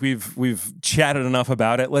 Well, we've chatted enough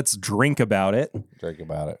about it. Let's drink about it. Drink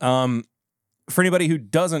about it. For anybody who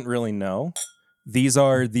doesn't really know, these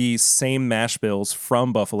are the same mash bills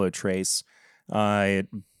from Buffalo Trace. The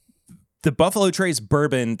Buffalo Trace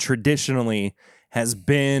bourbon traditionally has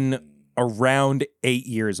been around 8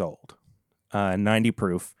 years old, 90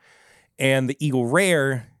 proof. And the Eagle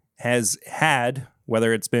Rare has had,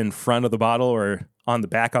 whether it's been front of the bottle or on the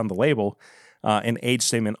back on the label, an age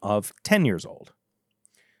statement of 10 years old.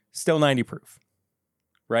 Still 90 proof,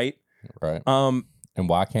 right? Right. And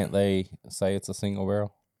why can't they say it's a single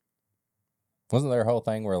barrel? Wasn't there a whole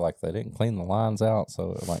thing where like they didn't clean the lines out,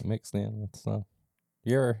 so it like mixed in with stuff?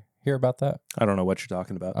 You ever hear about that? I don't know what you're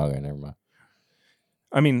talking about. Okay, never mind.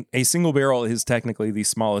 I mean, a single barrel is technically the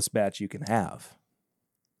smallest batch you can have.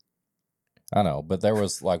 I know, but there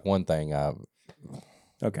was like one thing.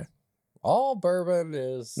 Okay. All bourbon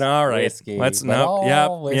is all right. whiskey. Let's but no. all Yep.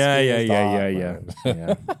 whiskey Yeah. is not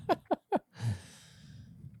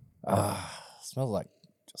Yeah. Smells like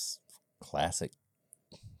just classic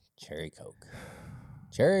cherry Coke.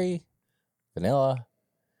 Cherry, vanilla.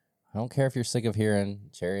 I don't care if you're sick of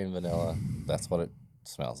hearing cherry and vanilla. That's what it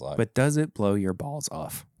smells like. But does it blow your balls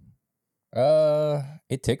off?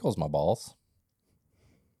 It tickles my balls.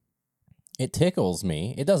 It tickles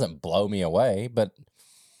me. It doesn't blow me away, but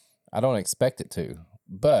I don't expect it to.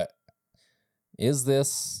 But is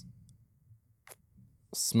this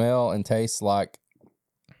smell and taste like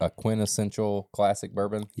a quintessential classic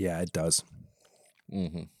bourbon? Yeah, it does.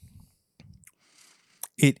 Mm-hmm.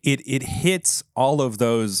 It hits all of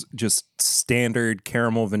those just standard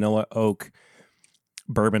caramel, vanilla, oak,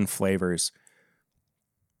 bourbon flavors,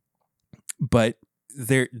 but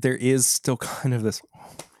there is still kind of this.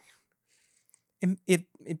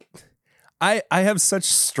 I have such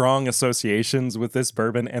strong associations with this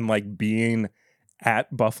bourbon and like being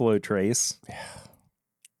at Buffalo Trace.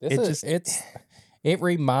 It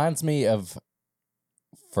reminds me of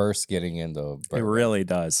first getting into bourbon. It really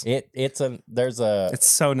does. It's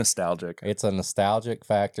so nostalgic. It's a nostalgic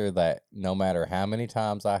factor that no matter how many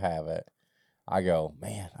times I have it, I go,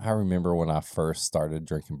 man, I remember when I first started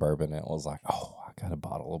drinking bourbon. It was like, oh, I got a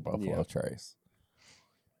bottle of Buffalo Trace.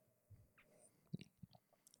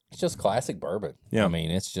 It's just classic bourbon. Yeah. I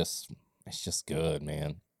mean, it's just good,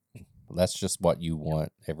 man. That's just what you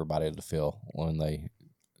want everybody to feel when they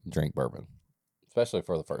drink bourbon, especially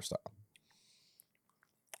for the first time.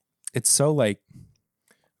 It's so like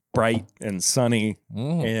bright and sunny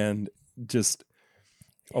and just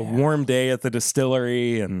a warm day at the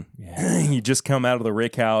distillery, and you just come out of the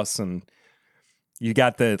rick house and you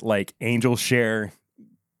got the like angel share.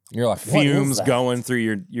 You're like fumes going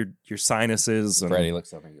through your sinuses. And Freddie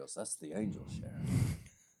looks up and goes, "That's the angel share."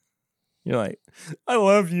 You're like, "I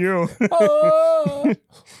love you.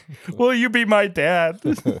 Will you be my dad?"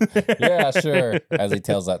 Yeah, sure. As he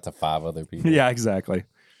tells that to 5 other people. Yeah, exactly.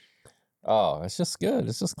 Oh, it's just good.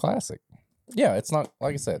 It's just classic. Yeah, it's not,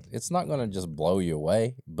 like I said, it's not going to just blow you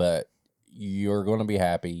away, but you're going to be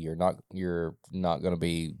happy. You're not going to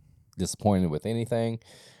be disappointed with anything.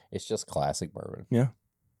 It's just classic bourbon. Yeah.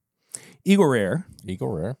 Eagle Rare. Eagle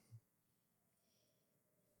Rare.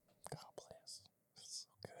 God bless. It's so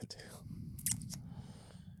good.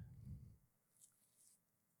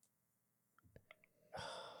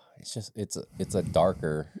 It's just it's a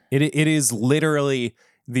darker. It is literally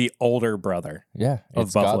the older brother.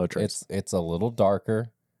 Of Buffalo Trace. It's a little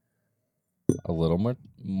darker, a little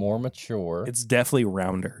more mature. It's definitely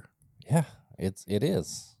rounder. Yeah, it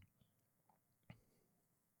is.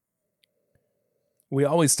 We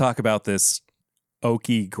always talk about this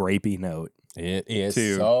oaky, grapey note. It is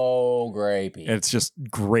too. so grapey. It's just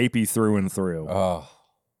grapey through and through. Oh,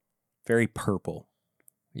 Very purple.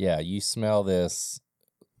 yeah. You smell this,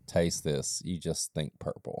 taste this, you just think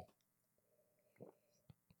purple.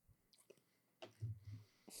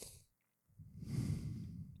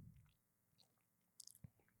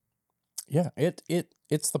 Yeah,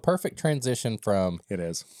 it's the perfect transition from. It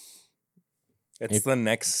is. It's the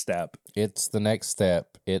next step. It's the next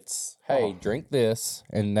step. It's, hey, drink this,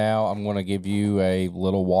 and now I'm going to give you a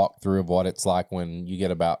little walkthrough of what it's like when you get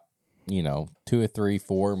about, 2 or 3,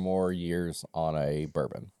 4 more years on a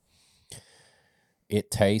bourbon.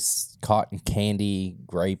 It tastes cotton candy,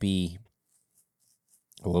 grapey,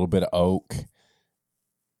 a little bit of oak,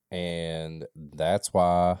 and that's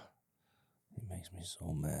why it makes me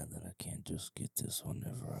so mad that I can't just get this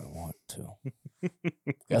whenever I want to.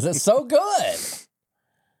 Because it's so good.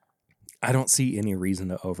 I don't see any reason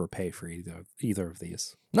to overpay for either of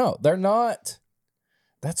these. No, they're not.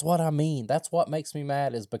 That's what I mean. That's what makes me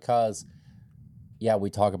mad is because, yeah,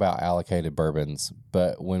 we talk about allocated bourbons,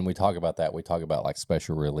 but when we talk about that, we talk about like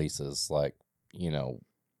special releases, like,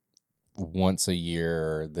 once a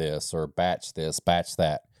year this or batch this, batch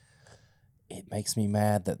that. It makes me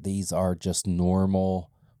mad that these are just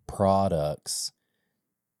normal products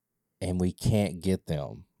and we can't get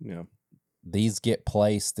them. Yeah. These get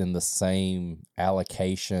placed in the same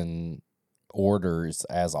allocation orders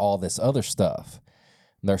as all this other stuff.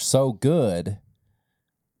 They're so good,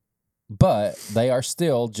 but they are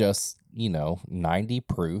still just, 90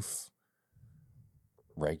 proof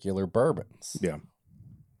regular bourbons. Yeah.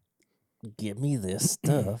 Give me this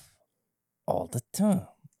stuff all the time.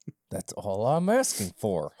 That's all I'm asking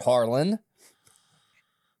for, Harlan.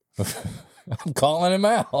 I'm calling him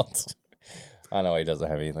out. I know he doesn't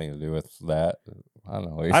have anything to do with that. I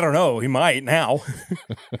don't know. He might now.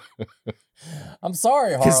 I'm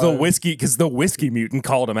sorry, Harlan. Because the whiskey mutant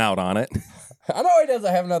called him out on it. I know he doesn't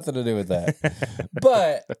have nothing to do with that.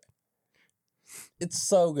 But it's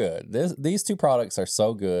so good. These two products are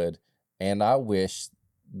so good, and I wish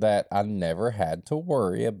that I never had to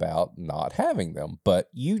worry about not having them. But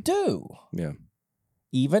you do. Yeah.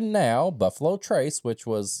 Even now, Buffalo Trace, which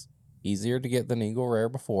was easier to get than Eagle Rare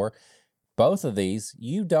before, both of these,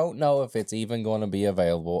 you don't know if it's even going to be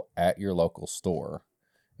available at your local store,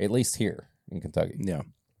 at least here in Kentucky. Yeah.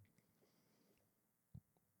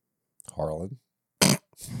 Harlan.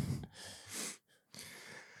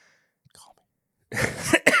 Call me.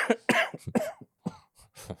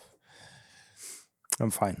 I'm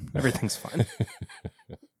fine. Everything's fine.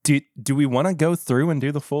 Do we want to go through and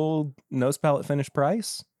do the full nose palate finish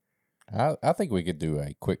price? I think we could do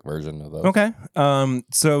a quick version of those. Okay.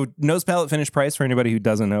 So nose palate finish price, for anybody who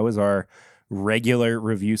doesn't know, is our regular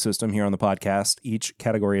review system here on the podcast. Each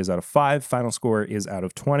category is out of 5. Final score is out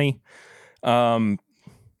of 20.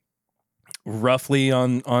 Roughly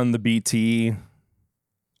on the BT,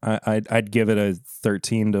 I'd give it a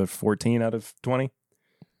 13 to 14 out of 20.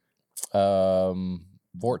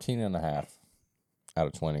 14 and a half out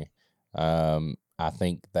of 20. I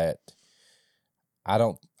think that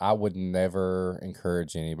I would never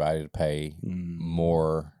encourage anybody to pay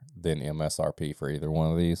more than MSRP for either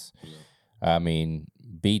one of these. I mean,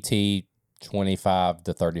 BT $25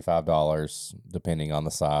 to $35, depending on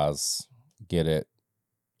the size. Get it.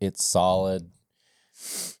 It's solid.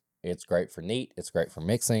 It's great for neat. It's great for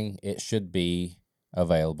mixing. It should be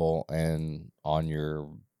available and on your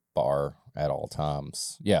bar at all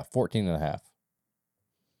times. Yeah, 14 and a half.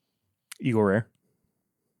 Eagle Rare.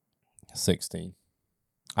 16.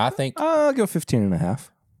 I think I'll go 15 and a half.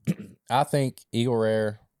 I think Eagle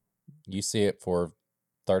Rare, you see it for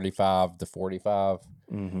 35 to 45.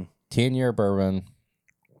 10-year bourbon.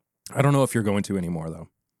 I don't know if you're going to anymore, though.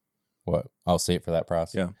 What? I'll see it for that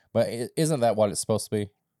price? Yeah. But isn't that what it's supposed to be?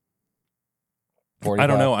 45? I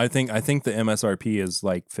don't know. I think the MSRP is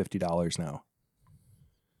like $50 now.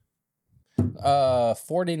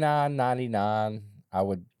 $49.99. I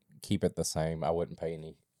would keep it the same. I wouldn't pay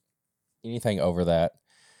anything over that.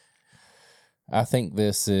 I think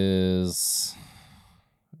this is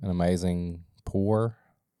an amazing pour,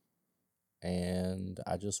 and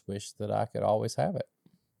I just wish that I could always have it,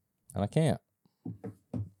 and I can't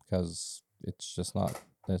because it's just not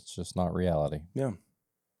reality. Yeah.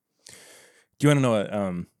 Do you want to know what?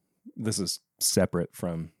 This is separate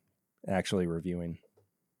from actually reviewing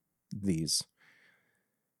these.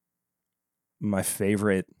 My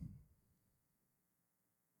favorite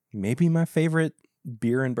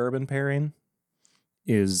beer and bourbon pairing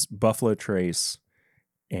is Buffalo Trace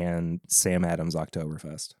and Sam Adams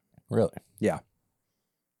Oktoberfest. Really? Yeah.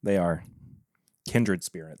 They are kindred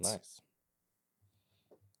spirits. Nice.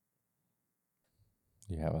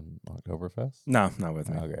 You have an Oktoberfest? No, not with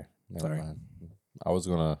me. Okay. Never Sorry. mind. I was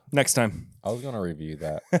Next time. gonna review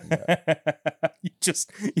that. you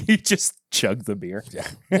just chug the beer.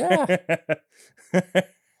 Yeah.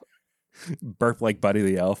 Burp like Buddy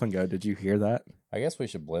the Elf and go, did you hear that? I guess we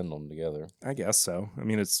should blend them together. I guess so. I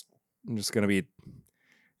mean, it's just going to be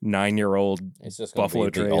 9-year-old It's just gonna Buffalo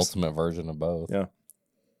be the Trace. ultimate version of both. Yeah.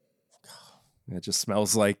 It just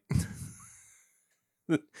smells like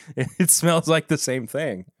it smells like the same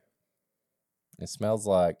thing. It smells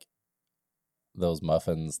like those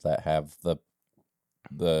muffins that have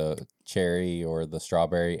the cherry or the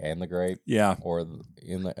strawberry and the grape. Yeah. Or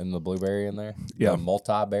in the blueberry in there. Yeah. The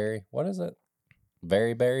multi-berry. What is it?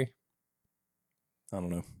 Very berry? I don't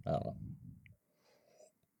know.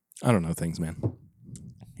 I don't know things, man.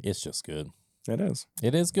 It's just good. It is.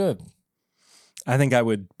 It is good. I think I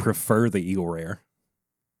would prefer the Eagle Rare.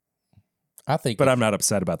 But I'm not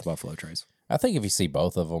upset about the Buffalo Trace. I think if you see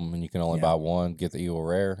both of them and you can only buy one, get the Eagle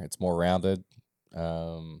Rare. It's more rounded.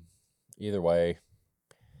 Either way,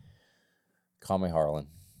 call me Harlan.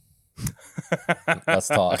 Let's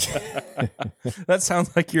talk. That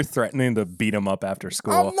sounds like you're threatening to beat him up after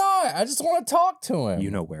school. I'm not. I just want to talk to him.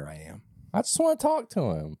 You know where I am. I just want to talk to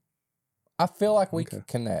him. I feel like we could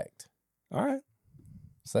connect. All right.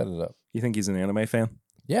 Set it up. You think he's an anime fan?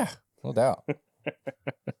 Yeah, no doubt.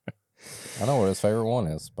 I know what his favorite one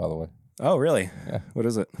is, by the way. Oh, really? Yeah. What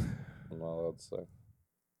is it? I'm not allowed to say.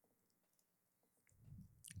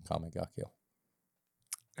 Kame ga Kill.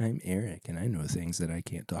 I'm Eric, and I know things that I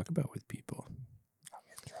can't talk about with people. I'm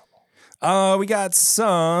in trouble. We got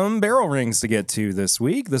some barrel rings to get to this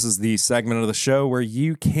week. This is the segment of the show where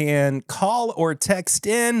you can call or text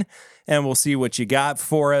in, and we'll see what you got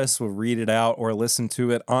for us. We'll read it out or listen to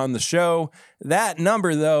it on the show. That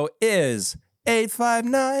number, though, is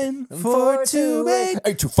 859-428.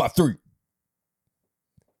 8253.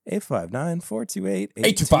 859-428.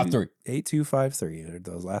 8253. 8253.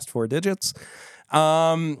 Those last four digits.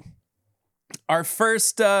 Our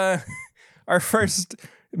first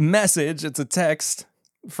message, it's a text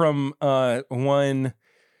from one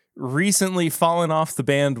recently fallen off the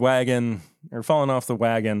bandwagon, or fallen off the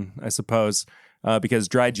wagon, I suppose, because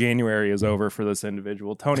dry January is over for this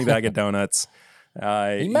individual. Tony Bag of Donuts.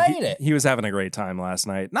 He made it. He was having a great time last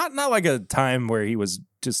night. Not like a time where he was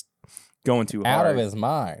just going too hard. Out of his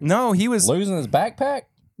mind. No, he was losing his backpack?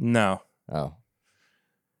 No. Oh.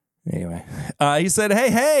 Anyway, he said,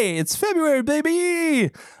 hey, it's February,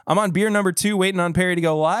 baby. I'm on beer number 2, waiting on Perry to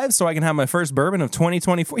go live so I can have my first bourbon of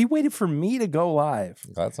 2024. He waited for me to go live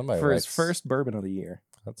Glad somebody for waits. his first bourbon of the year.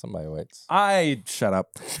 Glad somebody waits. Shut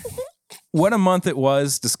up. What a month it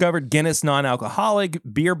was. Discovered Guinness non-alcoholic,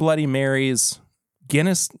 beer Bloody Marys,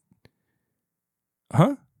 Guinness.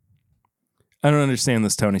 Huh? I don't understand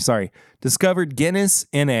this, Tony. Sorry. Discovered Guinness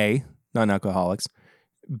NA, non-alcoholics,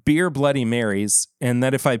 beer Bloody Marys, and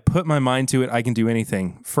that if I put my mind to it, I can do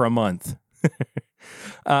anything for a month.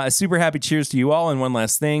 Super happy cheers to you all. And one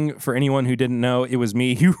last thing, for anyone who didn't know, it was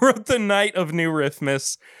me who wrote the Night of New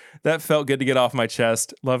Rhythmus. That felt good to get off my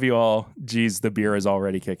chest. Love you all. Geez, the beer is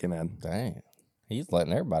already kicking in. Dang. He's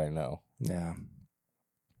letting everybody know. Yeah.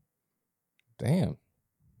 Damn.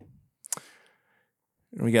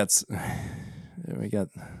 We got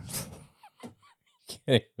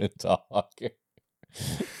Can't even talk.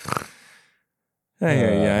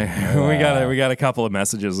 We got a couple of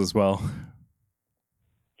messages as well.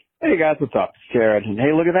 Hey guys, what's up? It's Jared. And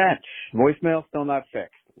hey, look at that. Voicemail still not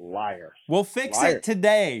fixed. Liars. We'll fix Liars. it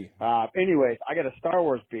today. Anyways, I got a Star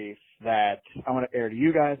Wars beef that I want to air to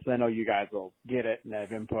you guys, so I know you guys will get it and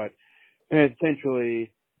have input. And it's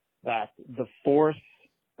essentially that the Force,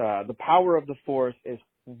 the power of the Force is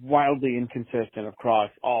wildly inconsistent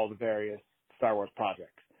across all the various Star Wars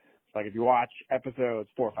projects. Like if you watch episodes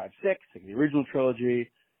 4, 5, 6, like the original trilogy,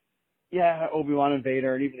 yeah, Obi-Wan and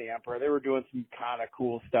Vader and even the Emperor, they were doing some kind of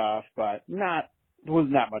cool stuff, but there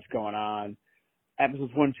wasn't that much going on.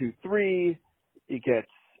 Episodes 1, 2, 3, it gets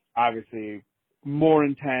obviously more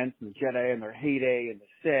intense, and the Jedi and their heyday, and the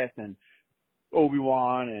Sith, and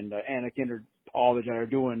Obi-Wan and Anakin, all the Jedi are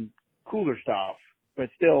doing cooler stuff, but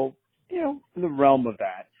still, in the realm of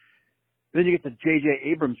that. Then you get the J.J.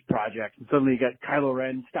 Abrams project, and suddenly you got Kylo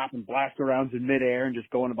Ren stopping blaster rounds in midair and just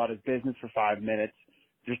going about his business for 5 minutes,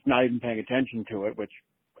 just not even paying attention to it, which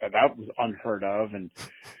that was unheard of. And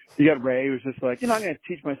you got Rey, who's just like, I'm going to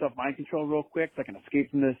teach myself mind control real quick so I can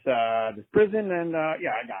escape from this prison. And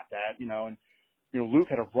yeah, I got that, And Luke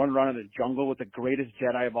had to run around in the jungle with the greatest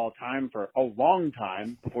Jedi of all time for a long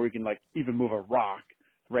time before he can even move a rock.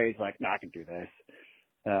 Rey's like, I can do this.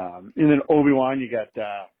 And then Obi-Wan, you got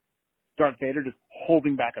Darth Vader just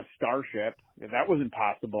holding back a starship, That wasn't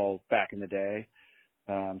possible back in the day.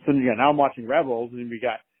 So yeah, now I'm watching Rebels, and we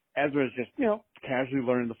got Ezra's just, casually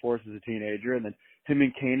learning the Force as a teenager, and then him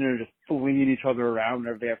and Kanan are just flinging each other around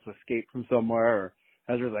whenever they have to escape from somewhere, or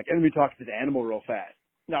Ezra's like, let me talk to the animal real fast.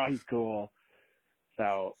 No, he's cool.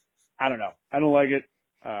 So, I don't know. I don't like it.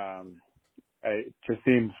 It just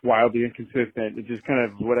seems wildly inconsistent. It just kind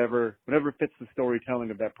of whatever fits the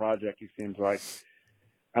storytelling of that project, it seems like.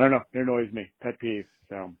 I don't know. It annoys me. Pet peeve.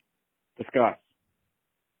 So, discuss.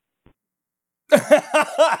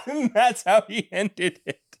 That's how he ended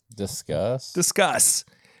it. Discuss.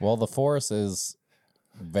 Well, the Force is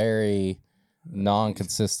very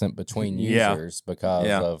non-consistent between users because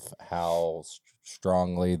of how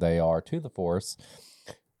strongly they are to the Force.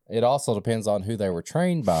 It also depends on who they were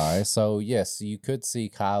trained by. So, yes, you could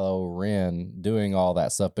see Kylo Ren doing all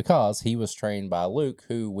that stuff because he was trained by Luke,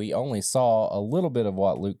 who we only saw a little bit of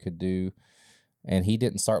what Luke could do. And he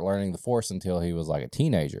didn't start learning the Force until he was like a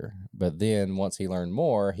teenager. But then once he learned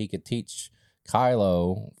more, he could teach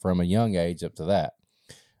Kylo from a young age up to that.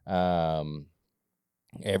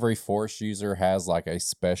 Every Force user has like a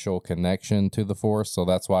special connection to the Force. So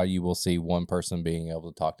that's why you will see one person being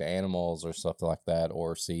able to talk to animals or stuff like that,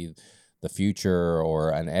 or see the future or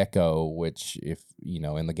an echo, which if,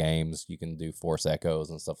 in the games, you can do Force echoes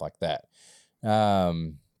and stuff like that.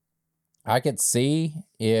 I could see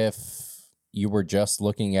if you were just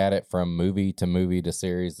looking at it from movie to movie to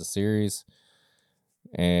series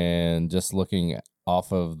and just looking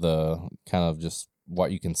off of the kind of just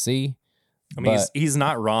what you can see. I mean, he's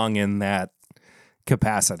not wrong in that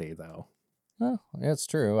capacity, though. Well, it's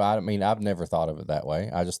true. I mean, I've never thought of it that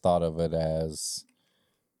way. I just thought of it as,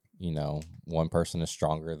 one person is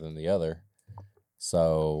stronger than the other.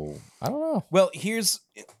 So, I don't know. Well, here's,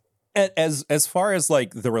 as far as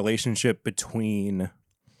like the relationship between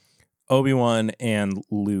Obi-Wan and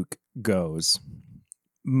Luke goes,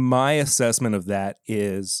 my assessment of that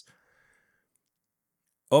is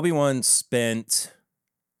Obi-Wan spent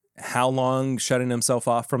how long shutting himself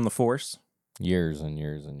off from the Force? Years and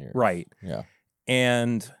years and years. Right. Yeah.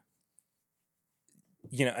 And,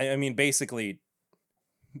 I mean, basically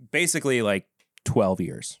like 12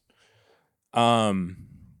 years.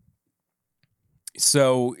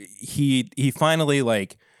 So he finally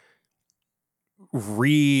like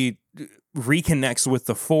reconnects with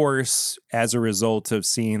the Force as a result of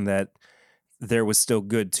seeing that there was still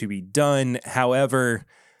good to be done. However,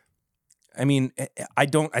 I mean, I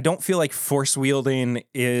don't feel like Force wielding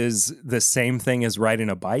is the same thing as riding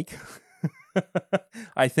a bike.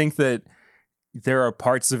 I think that there are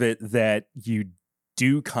parts of it that you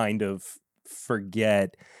do kind of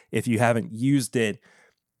forget if you haven't used it,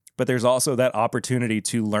 but there's also that opportunity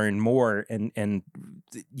to learn more. And I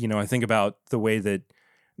think about the way that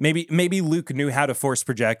maybe Luke knew how to Force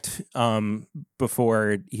project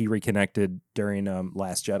before he reconnected during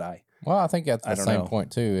Last Jedi. Well, I think at the same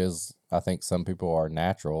point too is I think some people are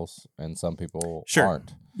naturals and some people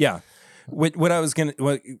aren't. Yeah. What I was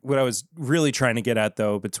really trying to get at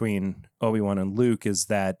though between Obi-Wan and Luke is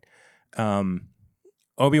that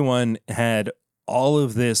Obi-Wan had all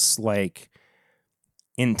of this like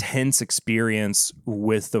intense experience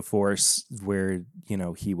with the Force where,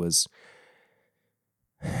 he was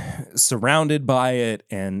surrounded by it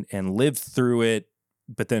and lived through it,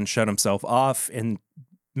 but then shut himself off and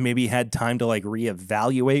maybe had time to like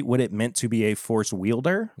reevaluate what it meant to be a Force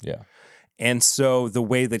wielder. Yeah. And so the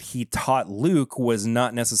way that he taught Luke was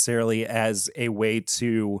not necessarily as a way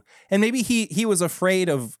to, and maybe he was afraid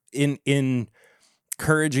of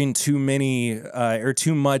encouraging too many or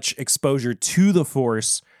too much exposure to the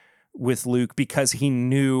Force with Luke because he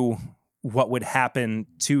knew what would happen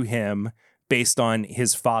to him based on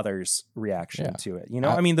his father's reaction to it.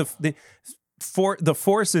 I mean, the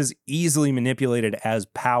Force is easily manipulated as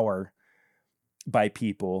power by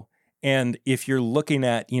people. And if you're looking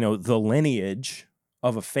at, the lineage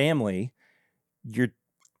of a family, you're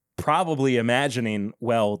probably imagining,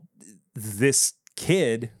 well, this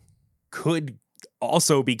kid could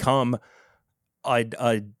also become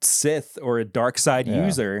a Sith or a dark side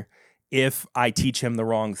user if I teach him the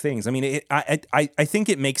wrong things. I mean, I think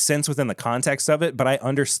it makes sense within the context of it, but I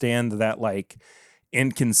understand that like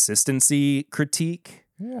inconsistency critique.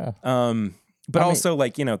 Yeah. But also,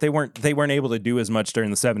 like, they weren't able to do as much during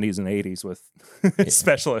the 70s and 80s with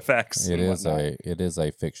special effects. It is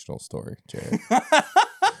a fictional story, Jared.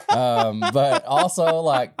 But also,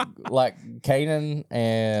 like Kanan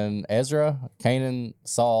and Ezra, Kanan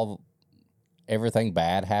saw everything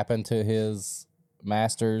bad happen to his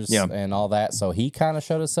masters and all that, so he kind of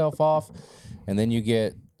shut himself off. And then you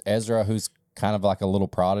get Ezra, who's kind of like a little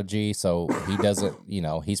prodigy, so he doesn't,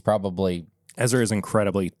 he's probably Ezra is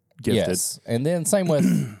incredibly gifted. Yes, and then same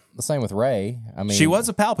with Rey. I mean, She was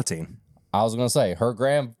a Palpatine, I was gonna say her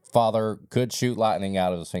grandfather could shoot lightning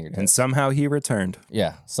out of his fingertips, and somehow he returned.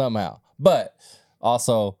 yeah, somehow. But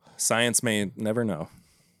also, Science may never know.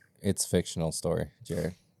 it's a fictional story,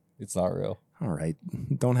 Jared. It's not real. All right,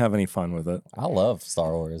 don't have any fun with it. I love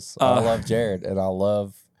Star Wars. I love Jared, and I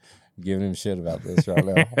love giving him shit about this right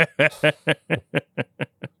now.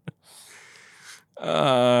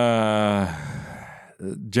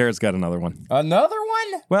 Jared's got another one. Another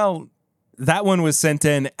one? Well, that one was sent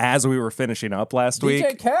in as we were finishing up last week.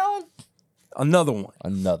 DJ Khaled? Another one.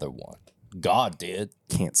 Another one. God did.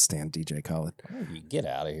 Can't stand DJ Khaled. Oh, you get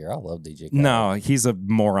out of here. I love DJ Khaled. No, he's a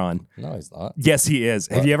moron. No, he's not. Yes, he is.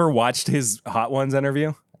 What? Have you ever watched his Hot Ones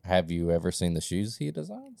interview? Have you ever seen the shoes he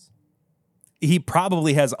designs? He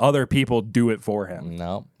probably has other people do it for him.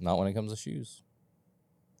 No, not when it comes to shoes.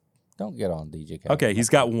 Don't get on DJ Khaled. Okay, he's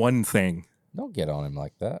got one thing. Don't get on him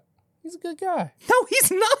like that. He's a good guy. No,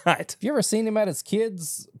 he's not. Have you ever seen him at his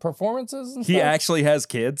kids' performances and He stuff? actually has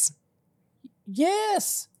kids?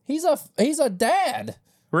 Yes. He's a dad.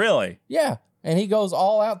 Really? Yeah. And he goes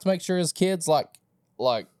all out to make sure his kids like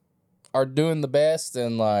are doing the best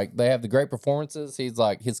and like they have the great performances. He's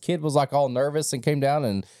like his kid was like all nervous and came down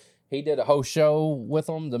and he did a whole show with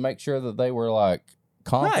them to make sure that they were like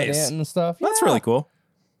confident Nice. and stuff. That's Yeah. really cool.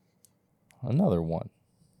 Another one.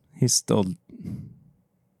 He's still...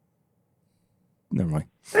 Never mind.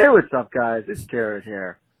 Hey, what's up, guys? It's Jared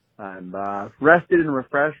here. I'm rested and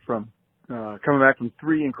refreshed from coming back from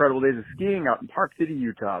 3 incredible days of skiing out in Park City,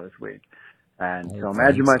 Utah this week. And so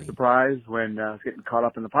imagine my surprise when I was getting caught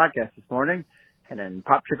up in the podcast this morning. And in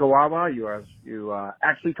Pop Chickawawa, you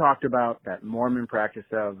actually talked about that Mormon practice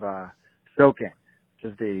of soaking,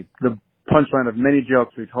 which is the punchline of many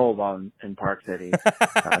jokes we told while in Park City,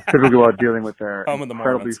 typically while dealing with their Home of the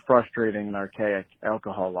incredibly Mormons. frustrating and archaic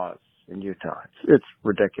alcohol laws in Utah. It's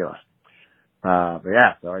ridiculous. But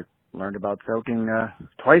yeah, so I learned about soaking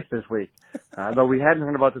twice this week. Though we hadn't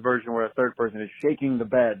heard about the version where a third person is shaking the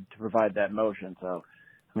bed to provide that motion. So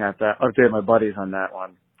I'm going to have to update my buddies on that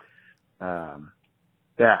one.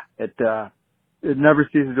 Yeah, it never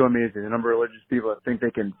ceases to amaze me, the number of religious people that think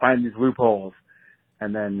they can find these loopholes.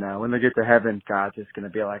 And then when they get to heaven, God's just going to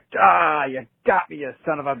be like, you got me, you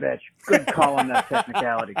son of a bitch. Good call on that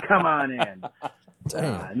technicality. Come on in.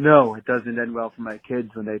 No, it doesn't end well for my kids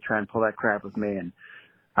when they try and pull that crap with me. And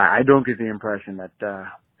I don't get the impression that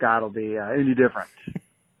God will be any different.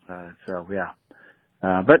 So, yeah.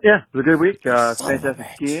 But, yeah, it was a good week. Fantastic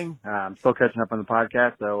skiing. I'm still catching up on the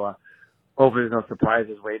podcast, so hopefully there's no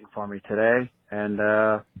surprises waiting for me today. And,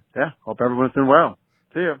 yeah, hope everyone's doing well.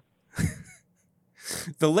 See you.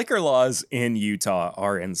 The liquor laws in Utah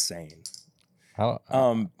are insane.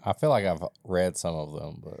 I feel like I've read some of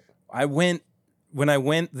them, but When I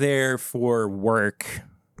went there for work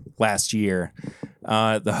last year,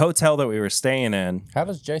 the hotel that we were staying in. how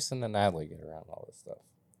does Jason and Natalie get around all this stuff?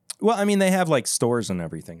 Well, I mean, they have like stores and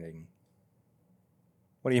everything.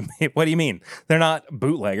 What do you mean? What do you mean? They're not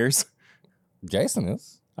bootleggers. Jason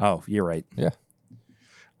is. Oh, you're right. Yeah.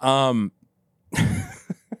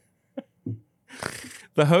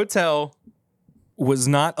 The hotel was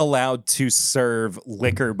not allowed to serve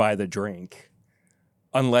liquor by the drink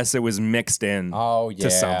unless it was mixed in. Oh, yeah.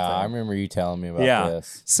 to something. I remember you telling me about Yeah.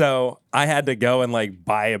 this. So I had to go and like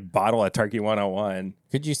buy a bottle of Turkey 101,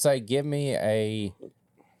 Could you say, give me a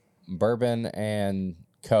bourbon and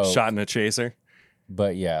Coke? shot in a chaser.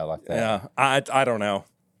 But yeah, like that. Yeah, I don't know.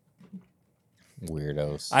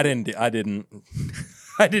 Weirdos. I didn't I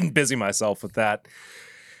didn't busy myself with that.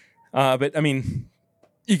 But I mean,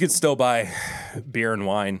 you could still buy beer and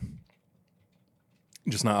wine,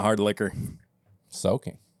 just not hard liquor.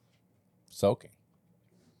 Soaking.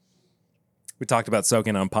 We talked about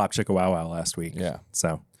soaking on Pop Chickawawa last week. Yeah.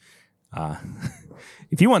 So,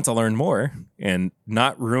 if you want to learn more and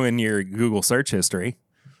not ruin your Google search history,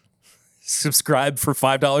 subscribe for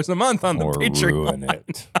 $5 a month on the Or Patreon. ruin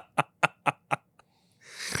it.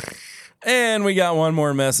 And we got one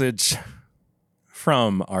more message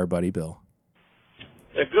from our buddy Bill.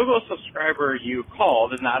 The Google subscriber you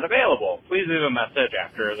called is not available. Please leave a message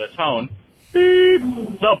after the tone. Beep.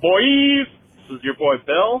 What's up, boys? This is your boy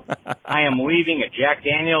Bill. I am leaving at Jack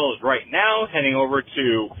Daniels right now, heading over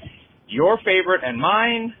to your favorite and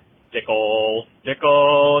mine, Dickle.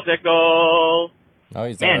 Oh,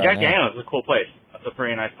 he's there Man, right Jack now. Daniels is a cool place. That's a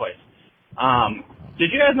pretty nice place.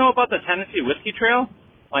 Did you guys know about the Tennessee Whiskey Trail?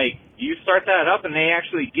 Like, you start that up and they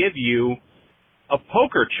actually give you a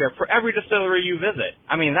poker chip for every distillery you visit.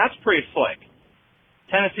 I mean, that's pretty slick.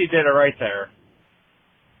 Tennessee did it right there.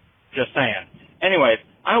 Just saying. Anyways,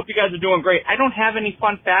 I hope you guys are doing great. I don't have any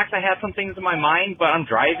fun facts. I have some things in my mind, but I'm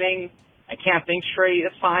driving. I can't think straight.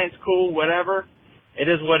 It's fine. It's cool. Whatever. It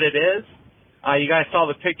is what it is. You guys saw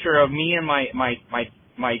the picture of me and my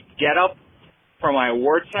get-up for my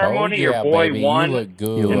award ceremony. Oh, Your yeah, boy baby. won You look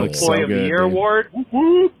good. You an look Employee so of the good, Year dude. award.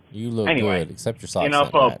 Woo-hoo. You look Anyway, good, except your socks.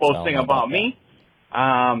 enough don't match. I don't boasting know about me.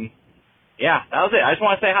 Yeah, that was it. I just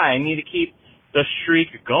want to say hi. I need to keep the streak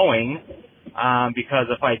going because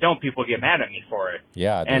if I don't, people get mad at me for it.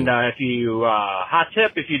 Yeah, I do. And if you, hot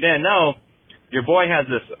tip, if you didn't know, your boy has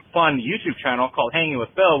this fun YouTube channel called Hanging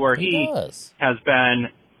with Bill where he does. has been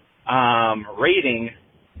rating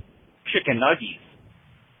chicken nuggies.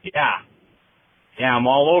 Yeah. Yeah, I'm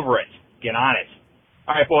all over it. Get on it.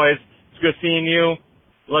 All right, boys. It's good seeing you.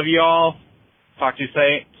 Love you all. Talk to you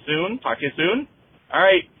soon. All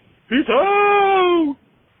right. Peace out.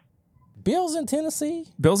 Bill's in Tennessee?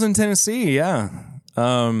 Bill's in Tennessee, yeah.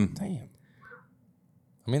 Damn.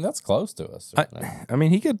 I mean, that's close to us. Right now. I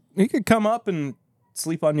mean, he could come up and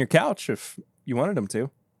sleep on your couch if you wanted him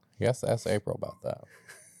to. Yes, ask April about that.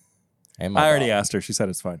 And I already dog. asked her. She said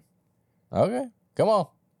it's fine. Okay. Come on.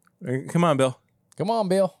 Come on, Bill. Come on,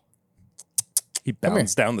 Bill. He Come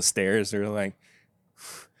bounced down the stairs. They're like,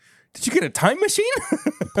 did you get a time machine?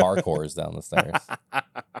 Parkours down the stairs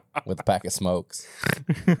with a pack of smokes.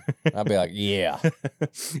 I'd be like, yeah.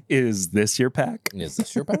 Is this your pack? Is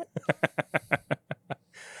this your pack?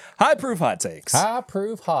 High proof hot takes. High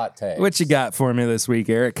proof hot takes. What you got for me this week,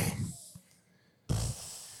 Eric?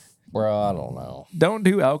 Bro, I don't know. Don't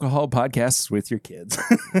do alcohol podcasts with your kids.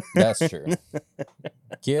 That's true.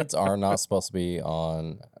 Kids are not supposed to be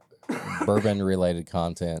on bourbon related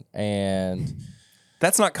content. And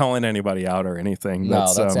That's not calling anybody out or anything.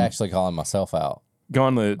 no, that's actually calling myself out. Go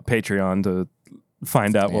on the Patreon to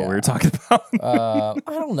find out what we were talking about. I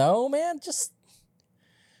don't know, man. Just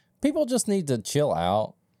people just need to chill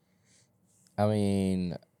out. I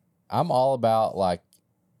mean, I'm all about like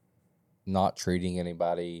not treating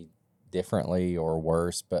anybody differently or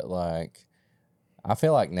worse, but like I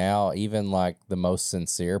feel like now even like the most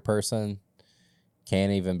sincere person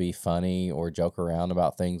can't even be funny or joke around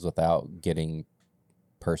about things without getting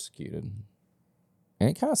persecuted. And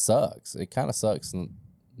it kind of sucks. It kind of sucks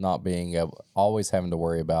not being able, always having to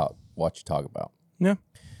worry about what you talk about. Yeah.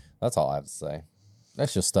 That's all I have to say.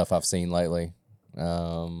 That's just stuff I've seen lately.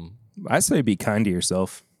 I say be kind to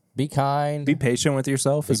yourself. Be kind. Be patient with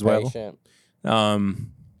yourself be as well. patient.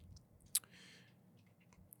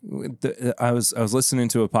 I was listening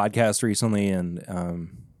to a podcast recently, and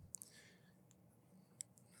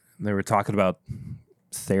they were talking about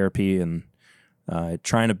therapy and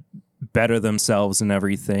trying to better themselves and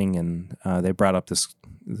everything, and they brought up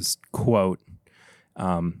this quote,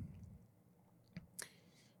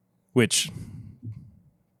 which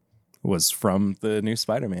was from the new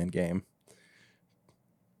Spider-Man game.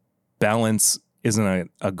 Balance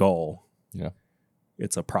isn't a goal. Yeah.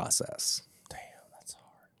 It's a process. Damn, that's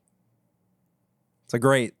hard.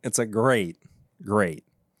 It's a great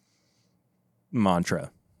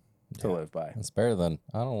mantra to live by. It's better than,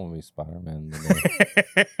 I don't want to be Spider-Man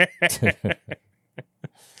today.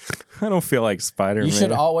 I don't feel like Spider-Man. You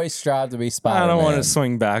should always strive to be Spider-Man. I don't want to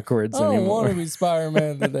swing backwards I don't anymore. want to be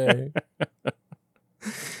Spider-Man today.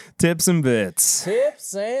 Tips and bits.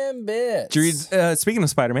 Tips and bits. Did you read, speaking of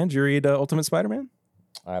Spider-Man, did you read Ultimate Spider-Man?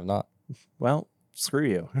 I have not. Well, screw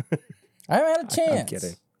you. I haven't had a chance. I'm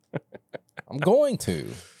kidding. I'm going to.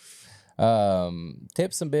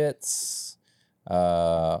 Tips and bits.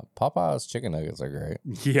 Popeye's chicken nuggets are great.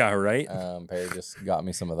 Yeah, right? Perry just got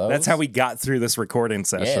me some of those. That's how we got through this recording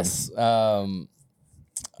session. Yes. You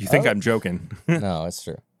think I'm joking? No, it's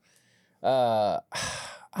true. I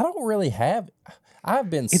don't really have.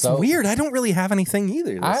 It's weird. I don't really have anything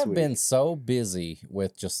either. I've been so busy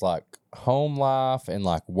with just like home life and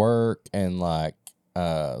like work and like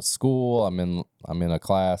school. I'm in a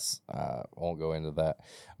class. I won't go into that,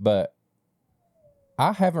 but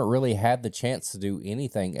I haven't really had the chance to do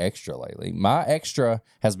anything extra lately. My extra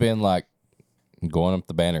has been like going up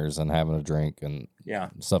the banners and having a drink and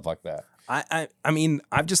stuff like that. I mean,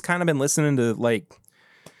 I've just kind of been listening to like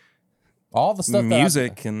all the stuff,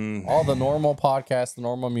 music and all the normal podcasts, the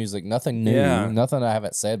normal music, nothing new, nothing I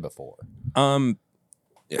haven't said before. I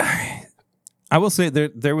will say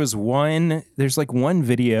there's like one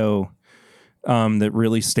video that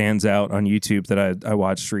really stands out on YouTube that I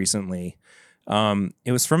watched recently.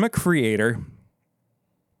 It was from a creator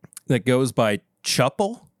that goes by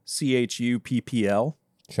Chuppel, Chuppl.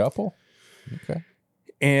 Chuppel? Okay.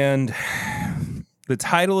 And the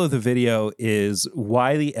title of the video is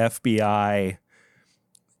Why the FBI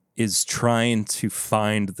is trying to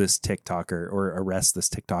find this TikToker or arrest this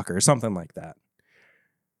TikToker or something like that.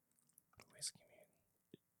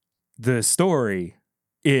 The story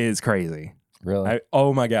is crazy. Really?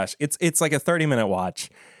 Oh my gosh. It's like a 30-minute watch.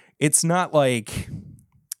 It's not like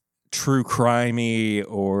true crimey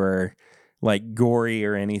or like gory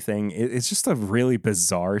or anything. It's just a really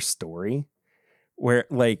bizarre story where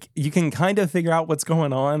like you can kind of figure out what's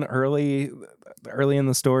going on early in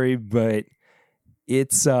the story, but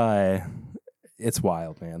it's wild,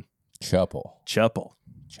 man. Chupple.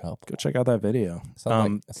 Go check out that video.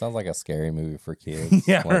 It sounds like a scary movie for kids.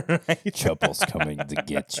 Yeah, Like, right. Chupple's coming to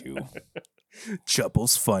get you.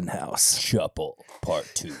 Chupple's Funhouse. Chupple Part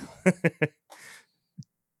 2. I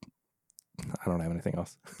don't have anything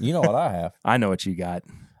else. You know what I have? I know what you got.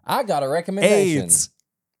 I got a recommendation. AIDS.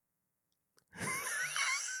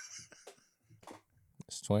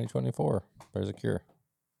 It's 2024. There's a cure.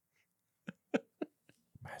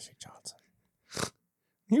 Magic Johnson.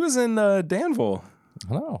 He was in Danville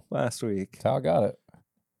I know. last week. That's how I got it.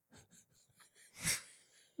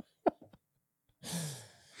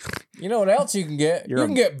 You know what else you can get? You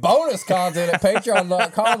can get bonus content at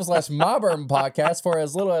patreon.com/mybourbonpodcast for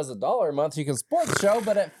as little as $1 a month. You can support the show,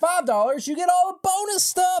 but at $5, you get all the bonus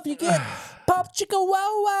stuff. You get Pop Chicka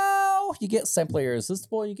Wow Wow. You get Simply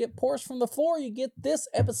Irresistible. You get Pours from the Floor. You get this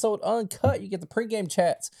episode uncut. You get the pregame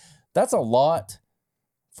chats. That's a lot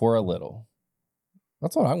for a little.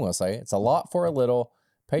 That's what I'm going to say. It's a lot for a little.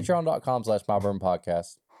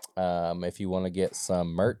 Patreon.com/mybourbonpodcast. If you want to get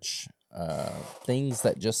some merch, things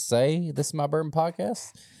that just say this is my bourbon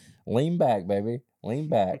podcast, lean back, baby. Lean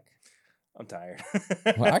back. I'm tired.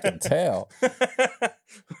 Well, I can tell.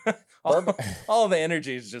 all the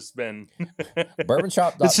energy has just been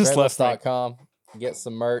Bourbonshop.threadless.com. Get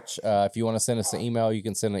some merch. If you want to send us an email, you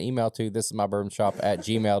can send an email to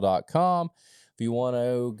thisismybourbonshop@gmail.com. If you want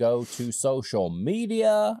to go to social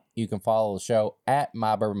media, you can follow the show at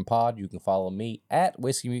MyBourbonPod. You can follow me at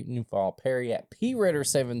Whiskey Mutant. You can follow Perry at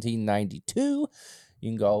PRitter1792. You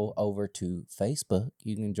can go over to Facebook.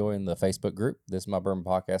 You can join the Facebook group. This is My Bourbon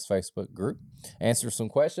Podcast Facebook group. Answer some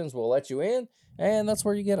questions. We'll let you in. And that's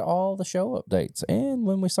where you get all the show updates. And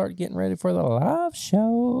when we start getting ready for the live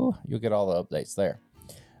show, you'll get all the updates there.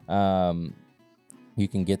 You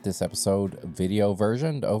can get this episode video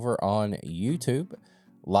versioned over on YouTube.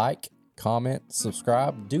 Like, comment,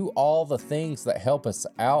 subscribe. Do all the things that help us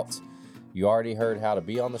out. You already heard how to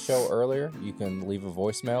be on the show earlier. You can leave a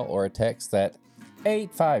voicemail or a text at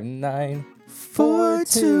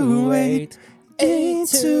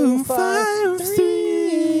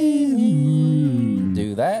 859-428-8253.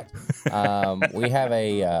 Do that. We have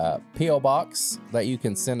a P.O. Box that you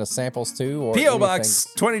can send us samples to. Or P.O. Box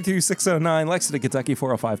 22609, Lexington, Kentucky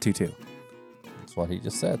 40522. That's what he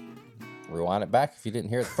just said. Rewind it back if you didn't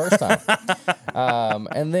hear it the first time.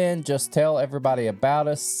 And then just tell everybody about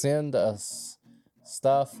us. Send us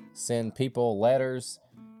stuff. Send people letters.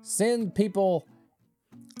 Send people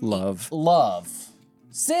Love.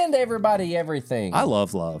 Send everybody everything. I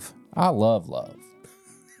love love. I love love.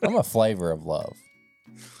 I'm a flavor of love.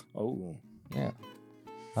 Oh. Yeah,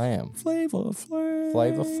 I am. Flavor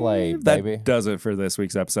Flav, That baby. does it for this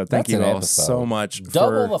week's episode. Thank That's you an all episode. so much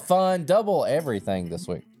Double for the fun, double everything this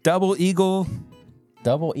week. Double Eagle.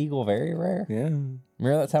 Double Eagle, very rare. Yeah.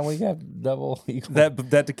 Remember that time we got double Eagle?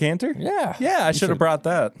 That decanter? Yeah. Yeah, I should have brought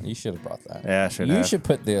that. You should have brought that. Yeah, I should You have. should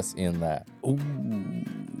put this in that. Ooh,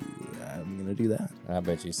 I'm going to do that. I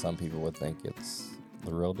bet you some people would think it's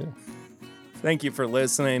the real deal. Thank you for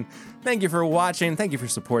listening. Thank you for watching. Thank you for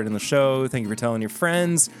supporting the show. Thank you for telling your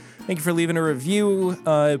friends. Thank you for leaving a review.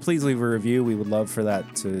 Please leave a review. We would love for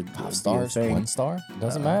that to 5 stars, be a thing. 1 star,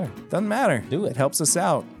 doesn't matter. Doesn't matter. Do it. It helps us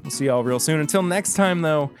out. We'll see y'all real soon. Until next time,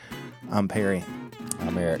 though, I'm Perry,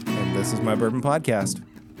 I'm Eric. and this is My Bourbon Podcast.